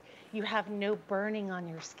about it. You have no burning on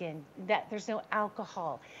your skin, there's no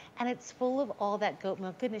alcohol, and it's full of all that goat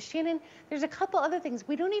milk goodness. Shannon, there's a couple other things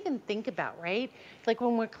we don't even think about, right? Like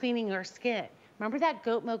when we're cleaning our skin. Remember that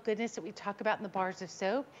goat milk goodness that we talk about in the bars of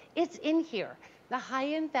soap? It's in here. The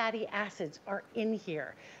high-end fatty acids are in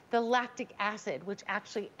here. The lactic acid, which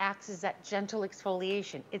actually acts as that gentle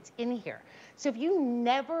exfoliation, it's in here. So if you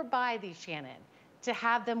never buy these, Shannon, to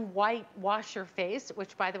have them wash your face,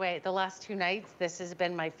 which by the way, the last 2 nights, this has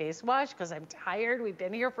been my face wash because I'm tired. We've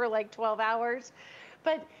been here for like 12 hours.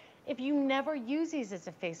 But if you never use these as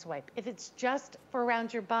a face wipe, if it's just for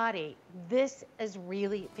around your body, this is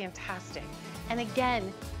really fantastic. And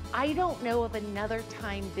again, I don't know of another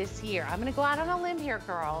time this year. I'm gonna go out on a limb here,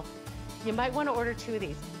 girl. You might wanna order 2 of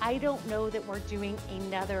these. I don't know that we're doing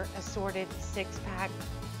another assorted 6-pack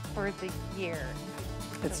for the year.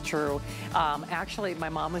 It's true. Actually, my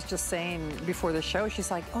mom was just saying before the show,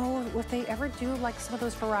 she's like, oh, if they ever do like some of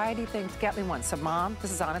those variety things, get me one. So Mom,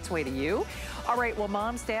 this is on its way to you. All right, well,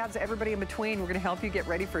 moms, dads, everybody in between, we're gonna help you get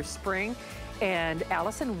ready for spring. And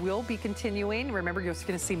Allison will be continuing. Remember, you're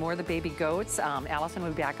gonna see more of the baby goats. Allison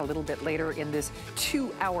will be back a little bit later in this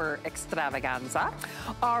 2-hour extravaganza.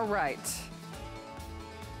 All right,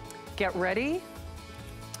 get ready,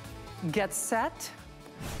 get set,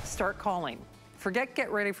 start calling. Forget get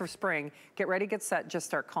ready for spring. Get ready, get set, just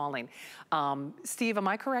start calling. Steve, am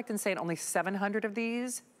I correct in saying only 700 of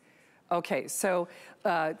these? Okay, so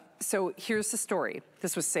here's the story.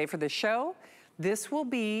 This was saved for the show. This will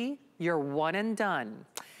be your one and done.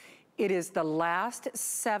 It is the last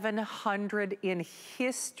 700 in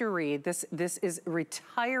history. This is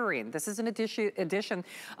retiring. This is an addition.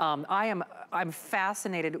 I'm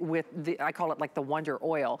fascinated with I call it like the wonder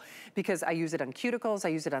oil, because I use it on cuticles, I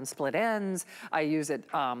use it on split ends, I use it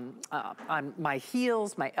on my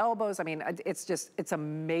heels, my elbows. I mean, it's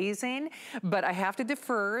amazing. But I have to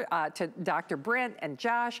defer to Dr. Brent and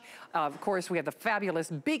Josh. Of course, we have the fabulous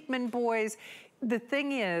Beekman boys. The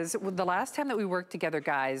thing is, the last time that we worked together,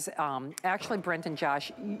 guys, actually, Brent and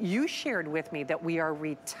Josh, you shared with me that we are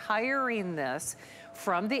retiring this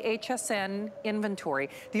from the HSN inventory.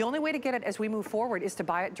 The only way to get it as we move forward is to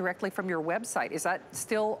buy it directly from your website. Is that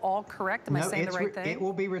still all correct? Am I saying the right thing? It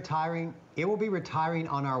will be retiring. It will be retiring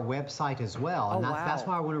on our website as well. And that's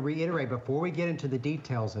why I want to reiterate before we get into the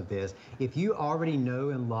details of this. If you already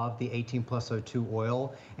know and love the 18+02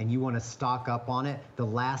 oil and you want to stock up on it, the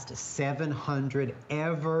last 700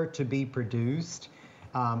 ever to be produced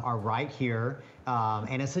are right here.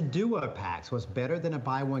 And it's a duo pack, so it's better than a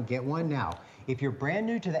buy one, get one. Now, if you're brand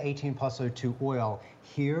new to the 18+02 oil,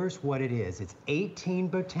 here's what it is. It's 18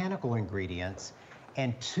 botanical ingredients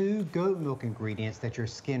and 2 goat milk ingredients that your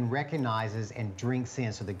skin recognizes and drinks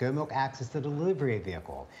in. So the goat milk acts as the delivery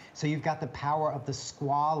vehicle. So you've got the power of the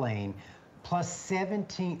squalane plus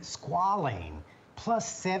 17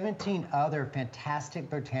 other fantastic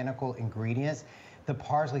botanical ingredients. The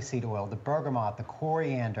parsley seed oil, the bergamot, the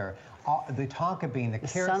coriander, the tonka bean, the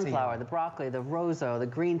carrot seed. Sunflower, the broccoli, the roseau, the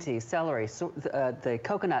green tea, celery, the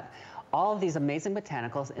coconut, all of these amazing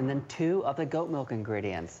botanicals, and then 2 of the goat milk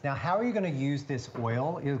ingredients. Now, how are you going to use this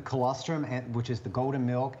oil? Colostrum, which is the golden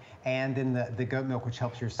milk, and then the goat milk, which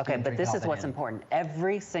helps your skin. Okay, but this is what's important.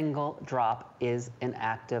 Every single drop is an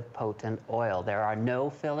active, potent oil. There are no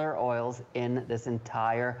filler oils in this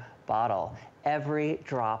entire bottle. Every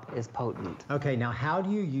drop is potent. Okay, now how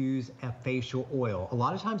do you use a facial oil? A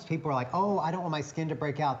lot of times people are like, oh, I don't want my skin to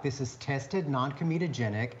break out. This is tested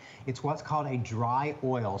non-comedogenic. It's what's called a dry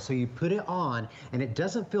oil. So you put it on and it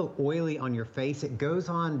doesn't feel oily on your face. It goes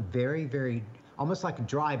on very, very almost like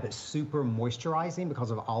dry, but super moisturizing because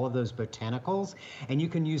of all of those botanicals. And you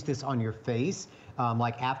can use this on your face.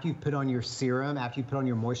 Like after you put on your serum, after you put on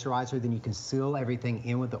your moisturizer, then you can seal everything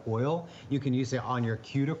in with the oil. You can use it on your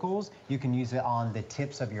cuticles. You can use it on the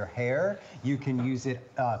tips of your hair. You can use it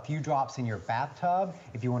a few drops in your bathtub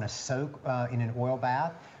if you want to soak in an oil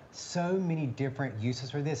bath. So many different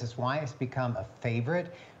uses for this. It's why it's become a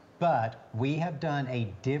favorite. But we have done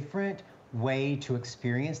a different way to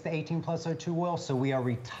experience the 18+02 oil, so we are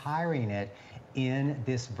retiring it in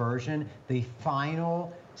this version. The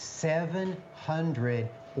final 700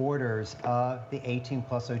 orders of the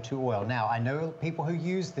 18+02 oil. Now, I know people who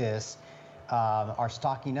use this are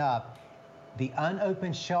stocking up. The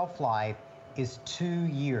unopened shelf life is 2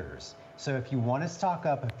 years. So if you want to stock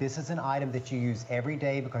up, if this is an item that you use every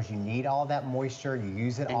day because you need all that moisture, you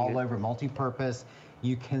use it all over multi-purpose,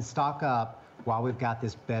 you can stock up while we've got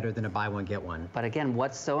this better than a buy one, get one. But again,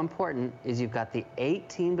 what's so important is you've got the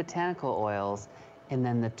 18 botanical oils and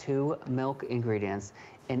then the 2 milk ingredients.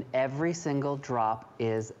 And every single drop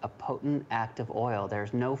is a potent active oil.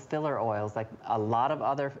 There's no filler oils like a lot of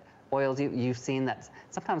other oils you've seen that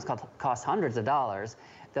sometimes cost hundreds of dollars.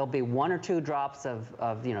 There'll be 1 or 2 drops of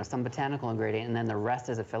some botanical ingredient and then the rest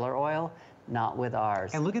is a filler oil. Not with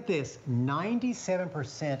ours. And look at this,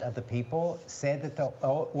 97% of the people said that the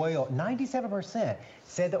oil, 97%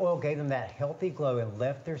 said the oil gave them that healthy glow and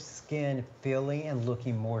left their skin feeling and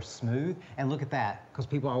looking more smooth. And look at that, because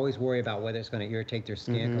people always worry about whether it's going to irritate their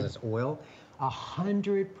skin because it's oil.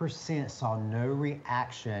 100% saw no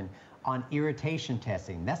reaction on irritation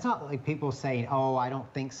testing. That's not like people saying, oh, I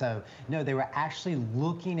don't think so. No, they were actually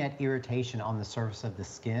looking at irritation on the surface of the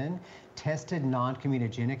skin, tested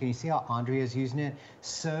non-comedogenic, and you see how Andrea's using it?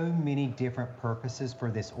 So many different purposes for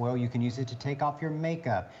this oil. You can use it to take off your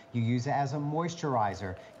makeup. You use it as a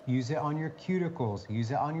moisturizer. Use it on your cuticles, use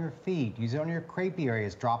it on your feet, use it on your crepey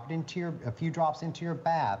areas, drop it into a few drops into your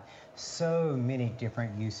bath. So many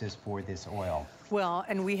different uses for this oil. Well,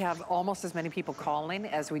 and we have almost as many people calling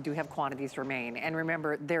as we do have quantities remain. And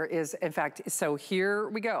remember, there is, in fact, so here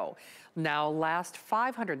we go. Now, last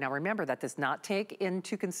 500. Now, remember, that does not take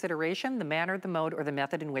into consideration the manner, the mode, or the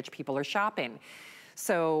method in which people are shopping.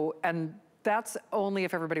 So, and that's only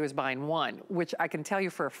if everybody was buying one, which I can tell you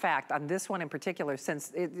for a fact on this one in particular,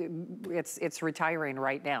 since it's retiring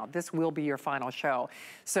right now. This will be your final show.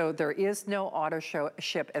 So there is no auto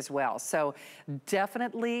ship as well. So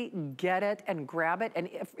definitely get it and grab it. And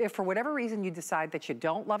if for whatever reason you decide that you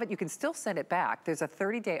don't love it, you can still send it back. There's a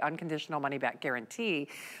 30-day unconditional money-back guarantee,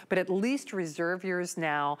 but at least reserve yours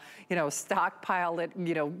now, stockpile it,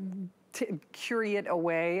 curry it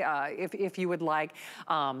away if you would like.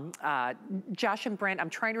 Josh and Brent, I'm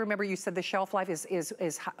trying to remember, you said the shelf life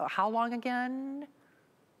is how long again? That's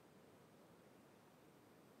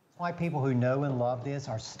why people who know and love this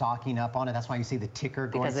are stocking up on it. That's why you see the ticker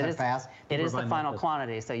going so fast. It is the final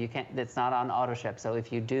quantity, so you can't, it's not on auto ship. So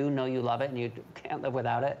if you do know you love it and you can't live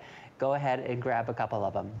without it, go ahead and grab a couple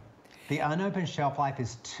of them. The unopened shelf life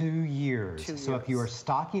is 2 years. So if you are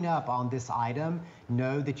stocking up on this item,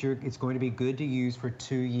 know that it's going to be good to use for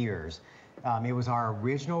 2 years. It was our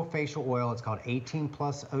original facial oil. It's called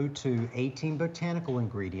 18+02, 18 botanical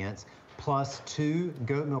ingredients, plus 2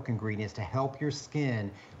 goat milk ingredients to help your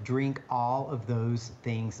skin drink all of those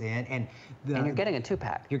things in. And you're getting a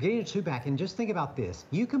 2-pack. You're getting a 2-pack. And just think about this.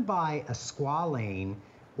 You can buy a squalane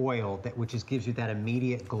oil which just gives you that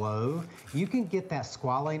immediate glow. You can get that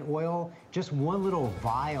squalane oil, just one little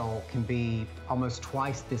vial can be almost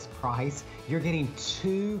twice this price. You're getting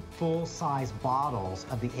 2 full-size bottles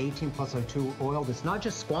of the 18+02 oil that's not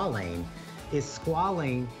just squalane, it's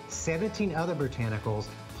squalane, 17 other botanicals,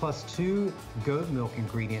 plus 2 goat milk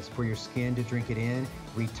ingredients for your skin to drink it in,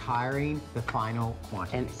 retiring the final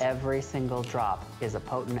quantities. And every single drop is a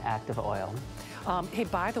potent active oil. Hey,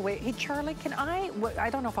 by the way, hey, Charlie, I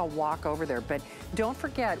don't know if I'll walk over there, but don't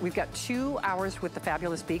forget, we've got 2 hours with the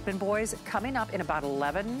fabulous Beekman boys. Coming up in about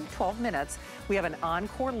 12 minutes, we have an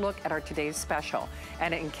encore look at our today's special.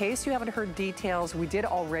 And in case you haven't heard details, we did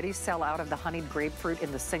already sell out of the honeyed grapefruit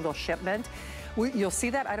in the single shipment. You'll see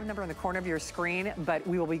that item number on the corner of your screen, but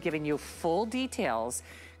we will be giving you full details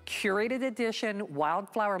Curated edition,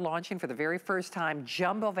 Wildflower launching for the very first time,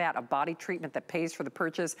 jumbo vat of body treatment that pays for the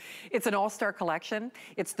purchase. It's an all-star collection.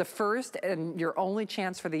 It's the first and your only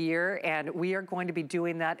chance for the year, and we are going to be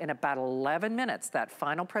doing that in about 11 minutes. That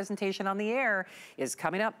final presentation on the air is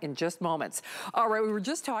coming up in just moments. All right, we were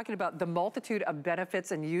just talking about the multitude of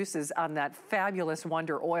benefits and uses on that fabulous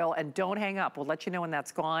Wonder Oil, and don't hang up. We'll let you know when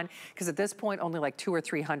that's gone, because at this point, only like 200 or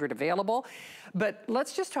 300 available. But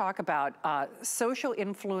let's just talk about social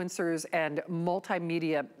influencers and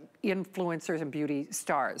multimedia influencers and beauty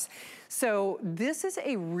stars. So this is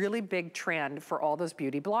a really big trend for all those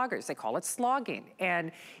beauty bloggers. They call it slogging.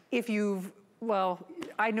 And if you've, well,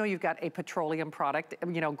 I know you've got a petroleum product.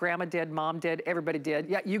 You know, grandma did, mom did, everybody did.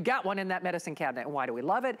 Yeah, you got one in that medicine cabinet. And why do we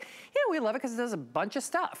love it? Yeah, we love it because it does a bunch of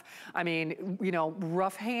stuff. I mean, you know,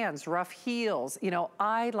 rough hands, rough heels, you know,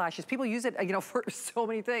 eyelashes. People use it, you know, for so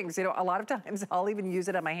many things. You know, a lot of times I'll even use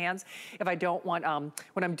it on my hands if I don't want,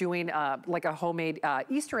 when I'm doing like a homemade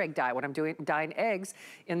Easter egg dye, when I'm dyeing eggs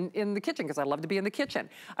in the kitchen, because I love to be in the kitchen.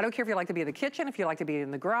 I don't care if you like to be in the kitchen, if you like to be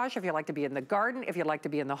in the garage, if you like to be in the garden, if you like to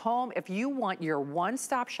be in the home. If you want your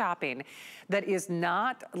one-stop shopping that is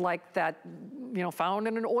not like that, you know, found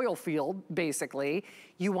in an oil field, basically.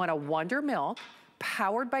 You want a Wonder Milk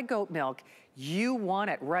powered by goat milk. You want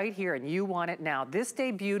it right here, and you want it now. This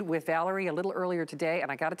debuted with Valerie a little earlier today,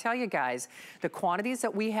 and I gotta tell you guys, the quantities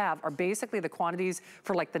that we have are basically the quantities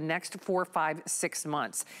for like the next 4, 5, 6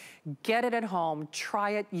 months. Get it at home,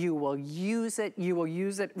 try it, you will use it. You will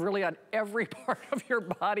use it really on every part of your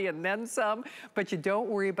body and then some, but you don't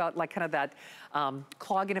worry about like kind of that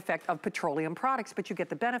clogging effect of petroleum products, but you get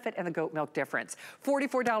the benefit and the goat milk difference.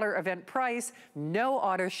 $44 event price, no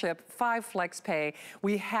auto ship, 5 flex pay.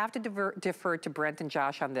 We have to defer to Brent and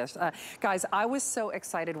Josh on this. Guys, I was so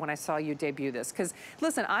excited when I saw you debut this, because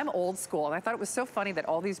listen, I'm old school, and I thought it was so funny that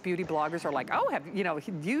all these beauty bloggers are like, oh, have you know,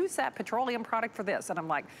 use that petroleum product for this, and I'm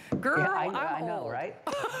like, girl, yeah, I know, right?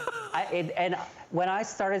 And when I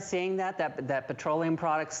started seeing that petroleum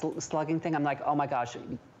product slugging thing, I'm like, oh my gosh,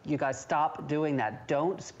 you guys stop doing that.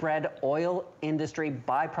 Don't spread oil industry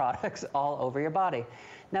byproducts all over your body.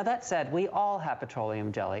 Now that said, we all have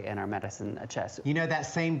petroleum jelly in our medicine chest. You know, that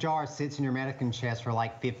same jar sits in your medicine chest for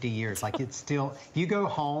like 50 years. Like it's still, you go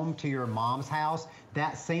home to your mom's house,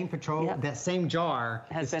 that same that same jar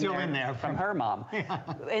is still in there from her mom. Yeah.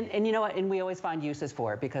 And you know what, and we always find uses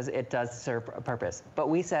for it because it does serve a purpose. But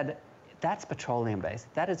we said, that's petroleum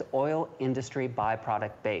based. That is oil industry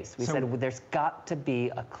byproduct based. We said there's got to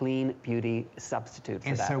be a clean beauty substitute for that.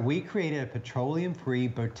 And so we created a petroleum-free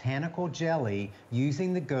botanical jelly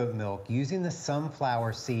using the goat milk, using the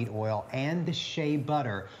sunflower seed oil, and the shea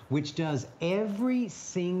butter, which does every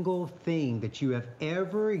single thing that you have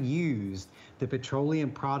ever used the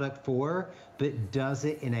petroleum product for, but does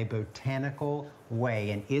it in a botanical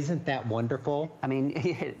way. And isn't that wonderful? I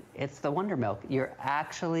mean, it's the Wonder Milk. You're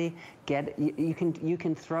actually you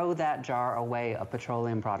can throw that jar away of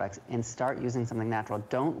petroleum products and start using something natural.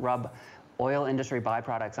 Don't rub oil industry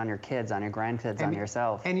byproducts on your kids, on your grandkids, on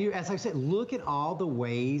yourself. And you, as I said, look at all the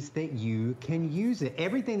ways that you can use it.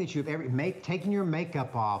 Everything that you've ever taking your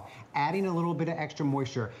makeup off, adding a little bit of extra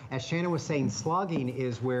moisture. As Shannon was saying, slugging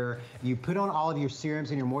is where you put on all of your serums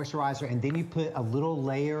and your moisturizer, and then you put a little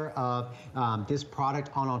layer of this product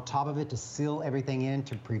on top of it to seal everything in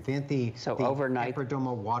to prevent the overnight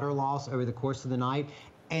epidermal water loss over the course of the night.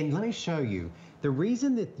 And let me show you. The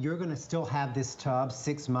reason that you're going to still have this tub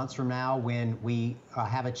 6 months from now when we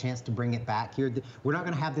have a chance to bring it back here, we're not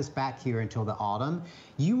going to have this back here until the autumn.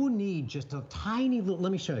 You will need just a tiny little,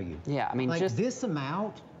 let me show you. Yeah, I mean, like just this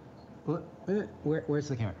amount. Where's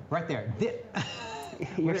the camera? Right there.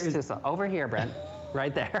 You're over here, Brent.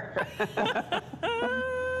 Right there.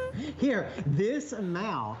 Here, this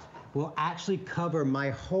amount will actually cover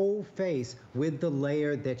my whole face with the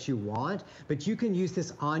layer that you want, but you can use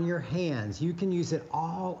this on your hands. You can use it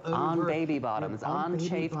all over. On baby bottoms, on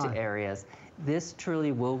chafed areas. This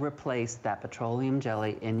truly will replace that petroleum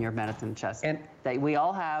jelly in your medicine chest. And that we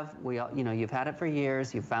all have, you know, you've had it for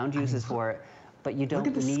years, you've found uses for it, but you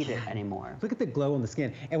don't need it anymore. Look at the glow on the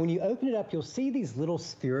skin. And when you open it up, you'll see these little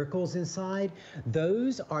sphericals inside.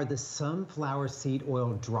 Those are the sunflower seed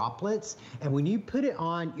oil droplets. And when you put it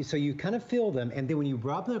on, so you kind of feel them, and then when you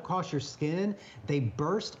rub them across your skin, they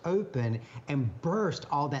burst open and burst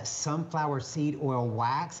all that sunflower seed oil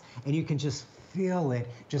wax, and you can just feel it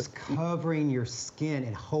just covering your skin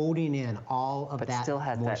and holding in all of that moisture. But still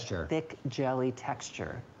has that thick jelly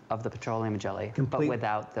texture of the petroleum jelly, but Complete,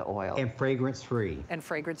 without the oil. And fragrance-free. And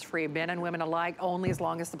fragrance-free, men and women alike, only as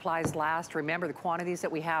long as supplies last. Remember, the quantities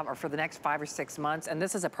that we have are for the next 5 or 6 months, and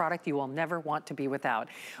this is a product you will never want to be without.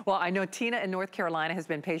 Well, I know Tina in North Carolina has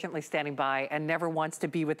been patiently standing by and never wants to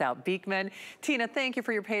be without Beekman. Tina, thank you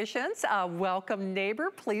for your patience. Welcome,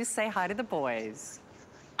 neighbor. Please say hi to the boys.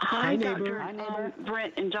 Hi, neighbor. Dr.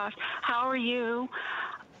 Brent and Josh. How are you?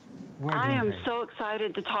 I am so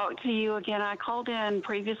excited to talk to you again. I called in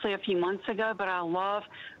previously a few months ago, but I love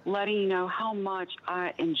letting you know how much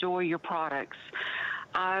I enjoy your products.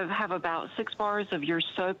 I have about 6 bars of your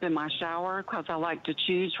soap in my shower because I like to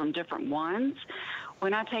choose from different ones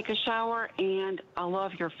when I take a shower, and I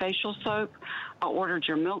love your facial soap. I ordered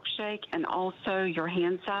your milkshake and also your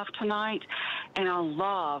hand salve tonight, and I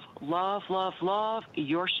love, love, love, love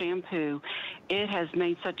your shampoo. It has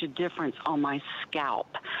made such a difference on my scalp.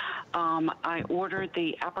 I ordered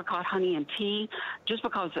the apricot honey and tea just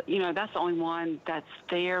because, you know, that's the only one that's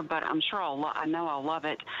there, but I'm sure I know I'll love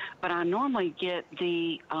it. But I normally get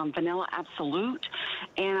the vanilla absolute,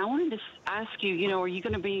 and I wanted to ask you, you know, are you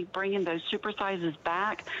going to be bringing those super sizes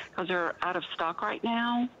back because they're out of stock right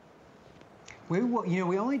now?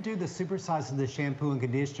 We only do the super size of the shampoo and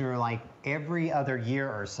conditioner like every other year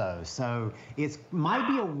or so. So it might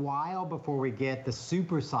be a while before we get the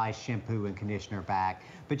super size shampoo and conditioner back.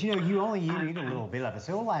 But you know, you need a little bit of it,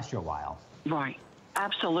 so it'll last you a while. Right.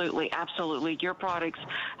 Absolutely, absolutely. Your products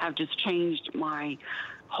have just changed my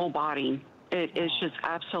whole body. It is just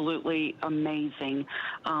absolutely amazing.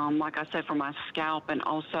 Like I said, for my scalp and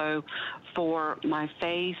also for my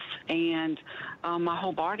face and my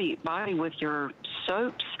whole body with your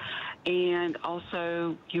soaps and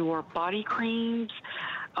also your body creams.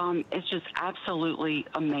 It's just absolutely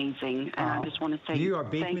amazing. And I just want to say you are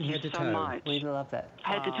Beekman thank you head to so toe. much. We love that.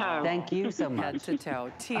 Head to toe. Thank you so much. Head to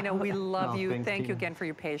toe. Tina, we love you. Thanks, Thank you Tina. again for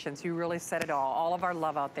your patience. You really said it all. All of our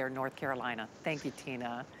love out there in North Carolina. Thank you,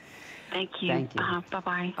 Tina. Thank you. Thank you.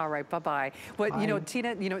 Bye-bye. All right, bye-bye. But, you know,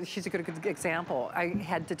 Tina, you know, she's a good example.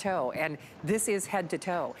 Head to toe, and this is head to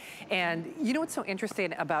toe. And you know what's so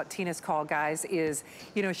interesting about Tina's call, guys, is,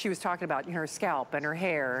 you know, she was talking about her scalp and her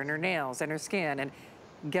hair and her nails and her skin, and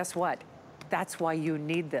guess what? That's why you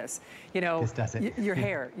need this. You know, This does it. Your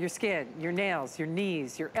hair, your skin, your nails, your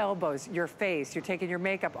knees, your elbows, your face, you're taking your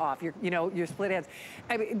makeup off, your split ends.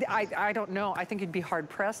 I mean, I don't know. I think you'd be hard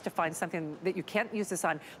pressed to find something that you can't use this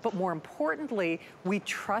on, but more importantly, we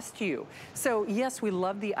trust you. So yes, we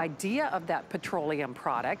love the idea of that petroleum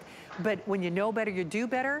product, but when you know better, you do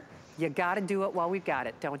better. You gotta do it while we've got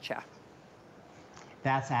it, don't you?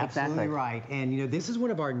 That's absolutely right. And, you know, this is one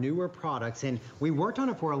of our newer products, and we worked on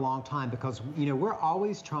it for a long time because, you know, we're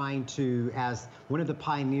always trying to, as one of the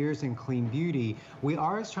pioneers in clean beauty, we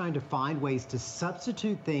are always trying to find ways to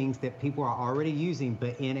substitute things that people are already using,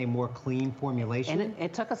 but in a more clean formulation. And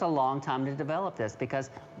it took us a long time to develop this because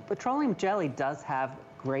petroleum jelly does have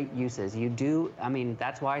great uses. I mean,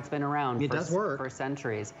 that's why it's been around for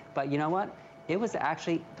centuries. But you know what? It was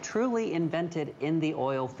actually truly invented in the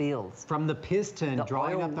oil fields. From the piston,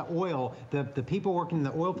 drawing up the oil, the people working in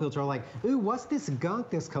the oil fields are like, ooh, what's this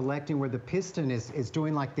gunk that's collecting where the piston is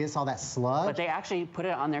doing like this, all that sludge? But they actually put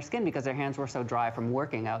it on their skin because their hands were so dry from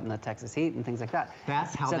working out in the Texas heat and things like that.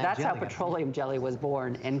 That's how petroleum jelly was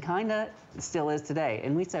born and kind of still is today.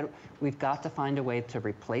 And we said, we've got to find a way to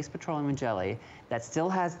replace petroleum jelly that still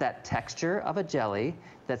has that texture of a jelly,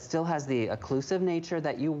 that still has the occlusive nature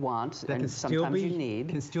that you want and sometimes you need.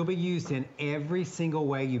 Can still be used in every single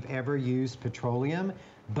way you've ever used petroleum,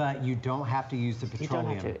 but you don't have to use the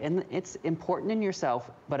petroleum. You don't have to. And it's important in yourself,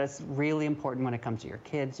 but it's really important when it comes to your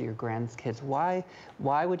kids, your grandkids.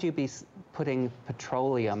 Why would you be putting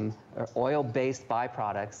petroleum or oil-based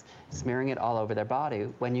byproducts, smearing it all over their body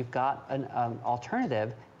when you've got an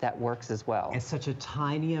alternative that works as well? And such a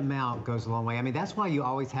tiny amount goes a long way. I mean, that's why you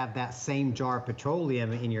always have that same jar of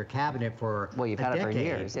petroleum in your cabinet for Well, you've had it for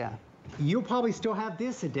years, yeah. You'll probably still have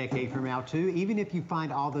this a decade from now, too, even if you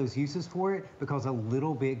find all those uses for it, because a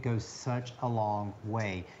little bit goes such a long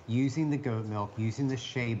way. Using the goat milk, using the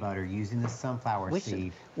shea butter, using the sunflower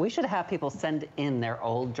seed. We should have people send in their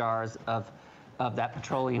old jars of that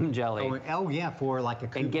petroleum jelly. Oh, yeah, for like a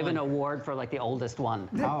coupon. And give an award for like the oldest one.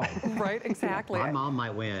 Oh. Right, exactly. My mom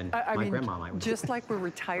might win. My grandma might win. Just like we're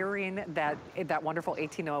retiring that wonderful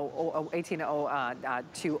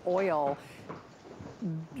 1802 oil,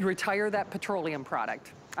 retire that petroleum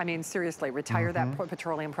product. I mean, seriously, retire that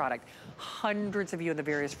petroleum product. Hundreds of you in the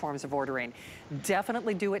various forms of ordering.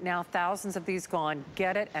 Definitely do it now. Thousands of these gone.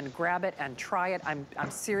 Get it and grab it and try it. I'm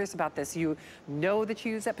serious about this. You know that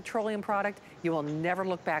you use that petroleum product. You will never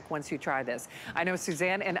look back once you try this. I know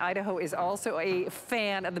Suzanne in Idaho is also a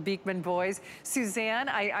fan of the Beekman boys. Suzanne,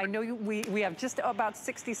 I know we have just about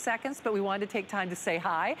 60 seconds, but we wanted to take time to say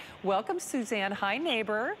hi. Welcome, Suzanne. Hi,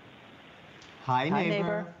 neighbor. Hi,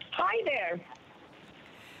 neighbor. Hi there.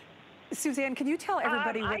 Suzanne, can you tell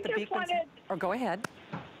everybody what the Beekman... Or go ahead.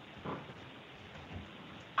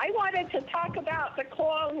 I wanted to talk about the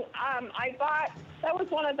cologne I bought. That was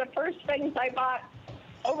one of the first things I bought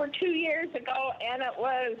over 2 years ago, and it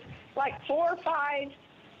was like 4 or 5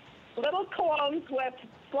 little colognes with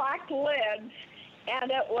black lids,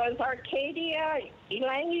 and it was Arcadia,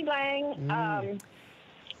 Ylang Ylang,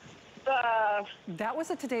 that was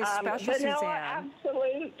a today's special, Vanilla Suzanne.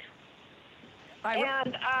 Absolute.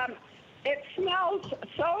 And it smells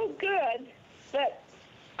so good that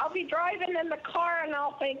I'll be driving in the car and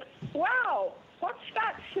I'll think, wow, what's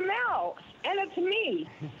that smell? And it's me.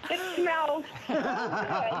 It smells so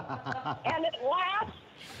good. And it lasts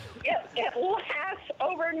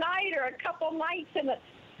overnight or a couple nights, and it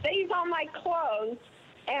stays on my clothes.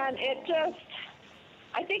 And it just,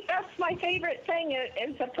 I think that's my favorite thing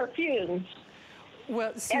is the perfumes.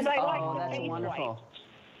 Well, and I like the that's face wonderful. wipe.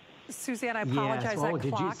 Suzanne, I apologize. Well, that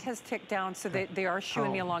clock has ticked down, so they are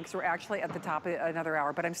shooing me along because we're actually at the top of another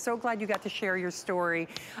hour. But I'm so glad you got to share your story.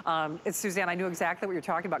 Suzanne, I knew exactly what you're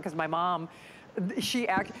talking about because my mom,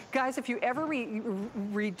 guys, if you ever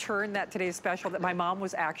return that today's special, that my mom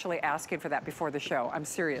was actually asking for that before the show. I'm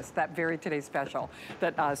serious. That very today's special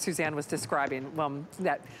that Suzanne was describing,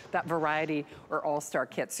 that variety or all-star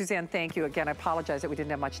kit. Suzanne, thank you again. I apologize that we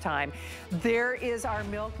didn't have much time. There is our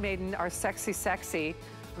milk maiden, our sexy.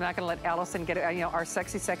 I'm not going to let Allison get it. Our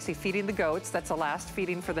sexy feeding the goats. That's the last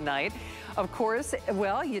feeding for the night. Of course,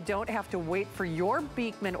 well, you don't have to wait for your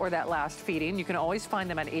Beekman or that last feeding. You can always find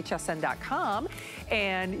them on hsn.com.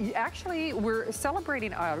 And actually, we're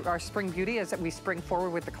celebrating our spring beauty as we spring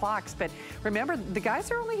forward with the clocks. But remember, the guys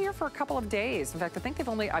are only here for a couple of days. In fact, I think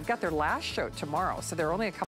I've got their last show tomorrow, so they're only a couple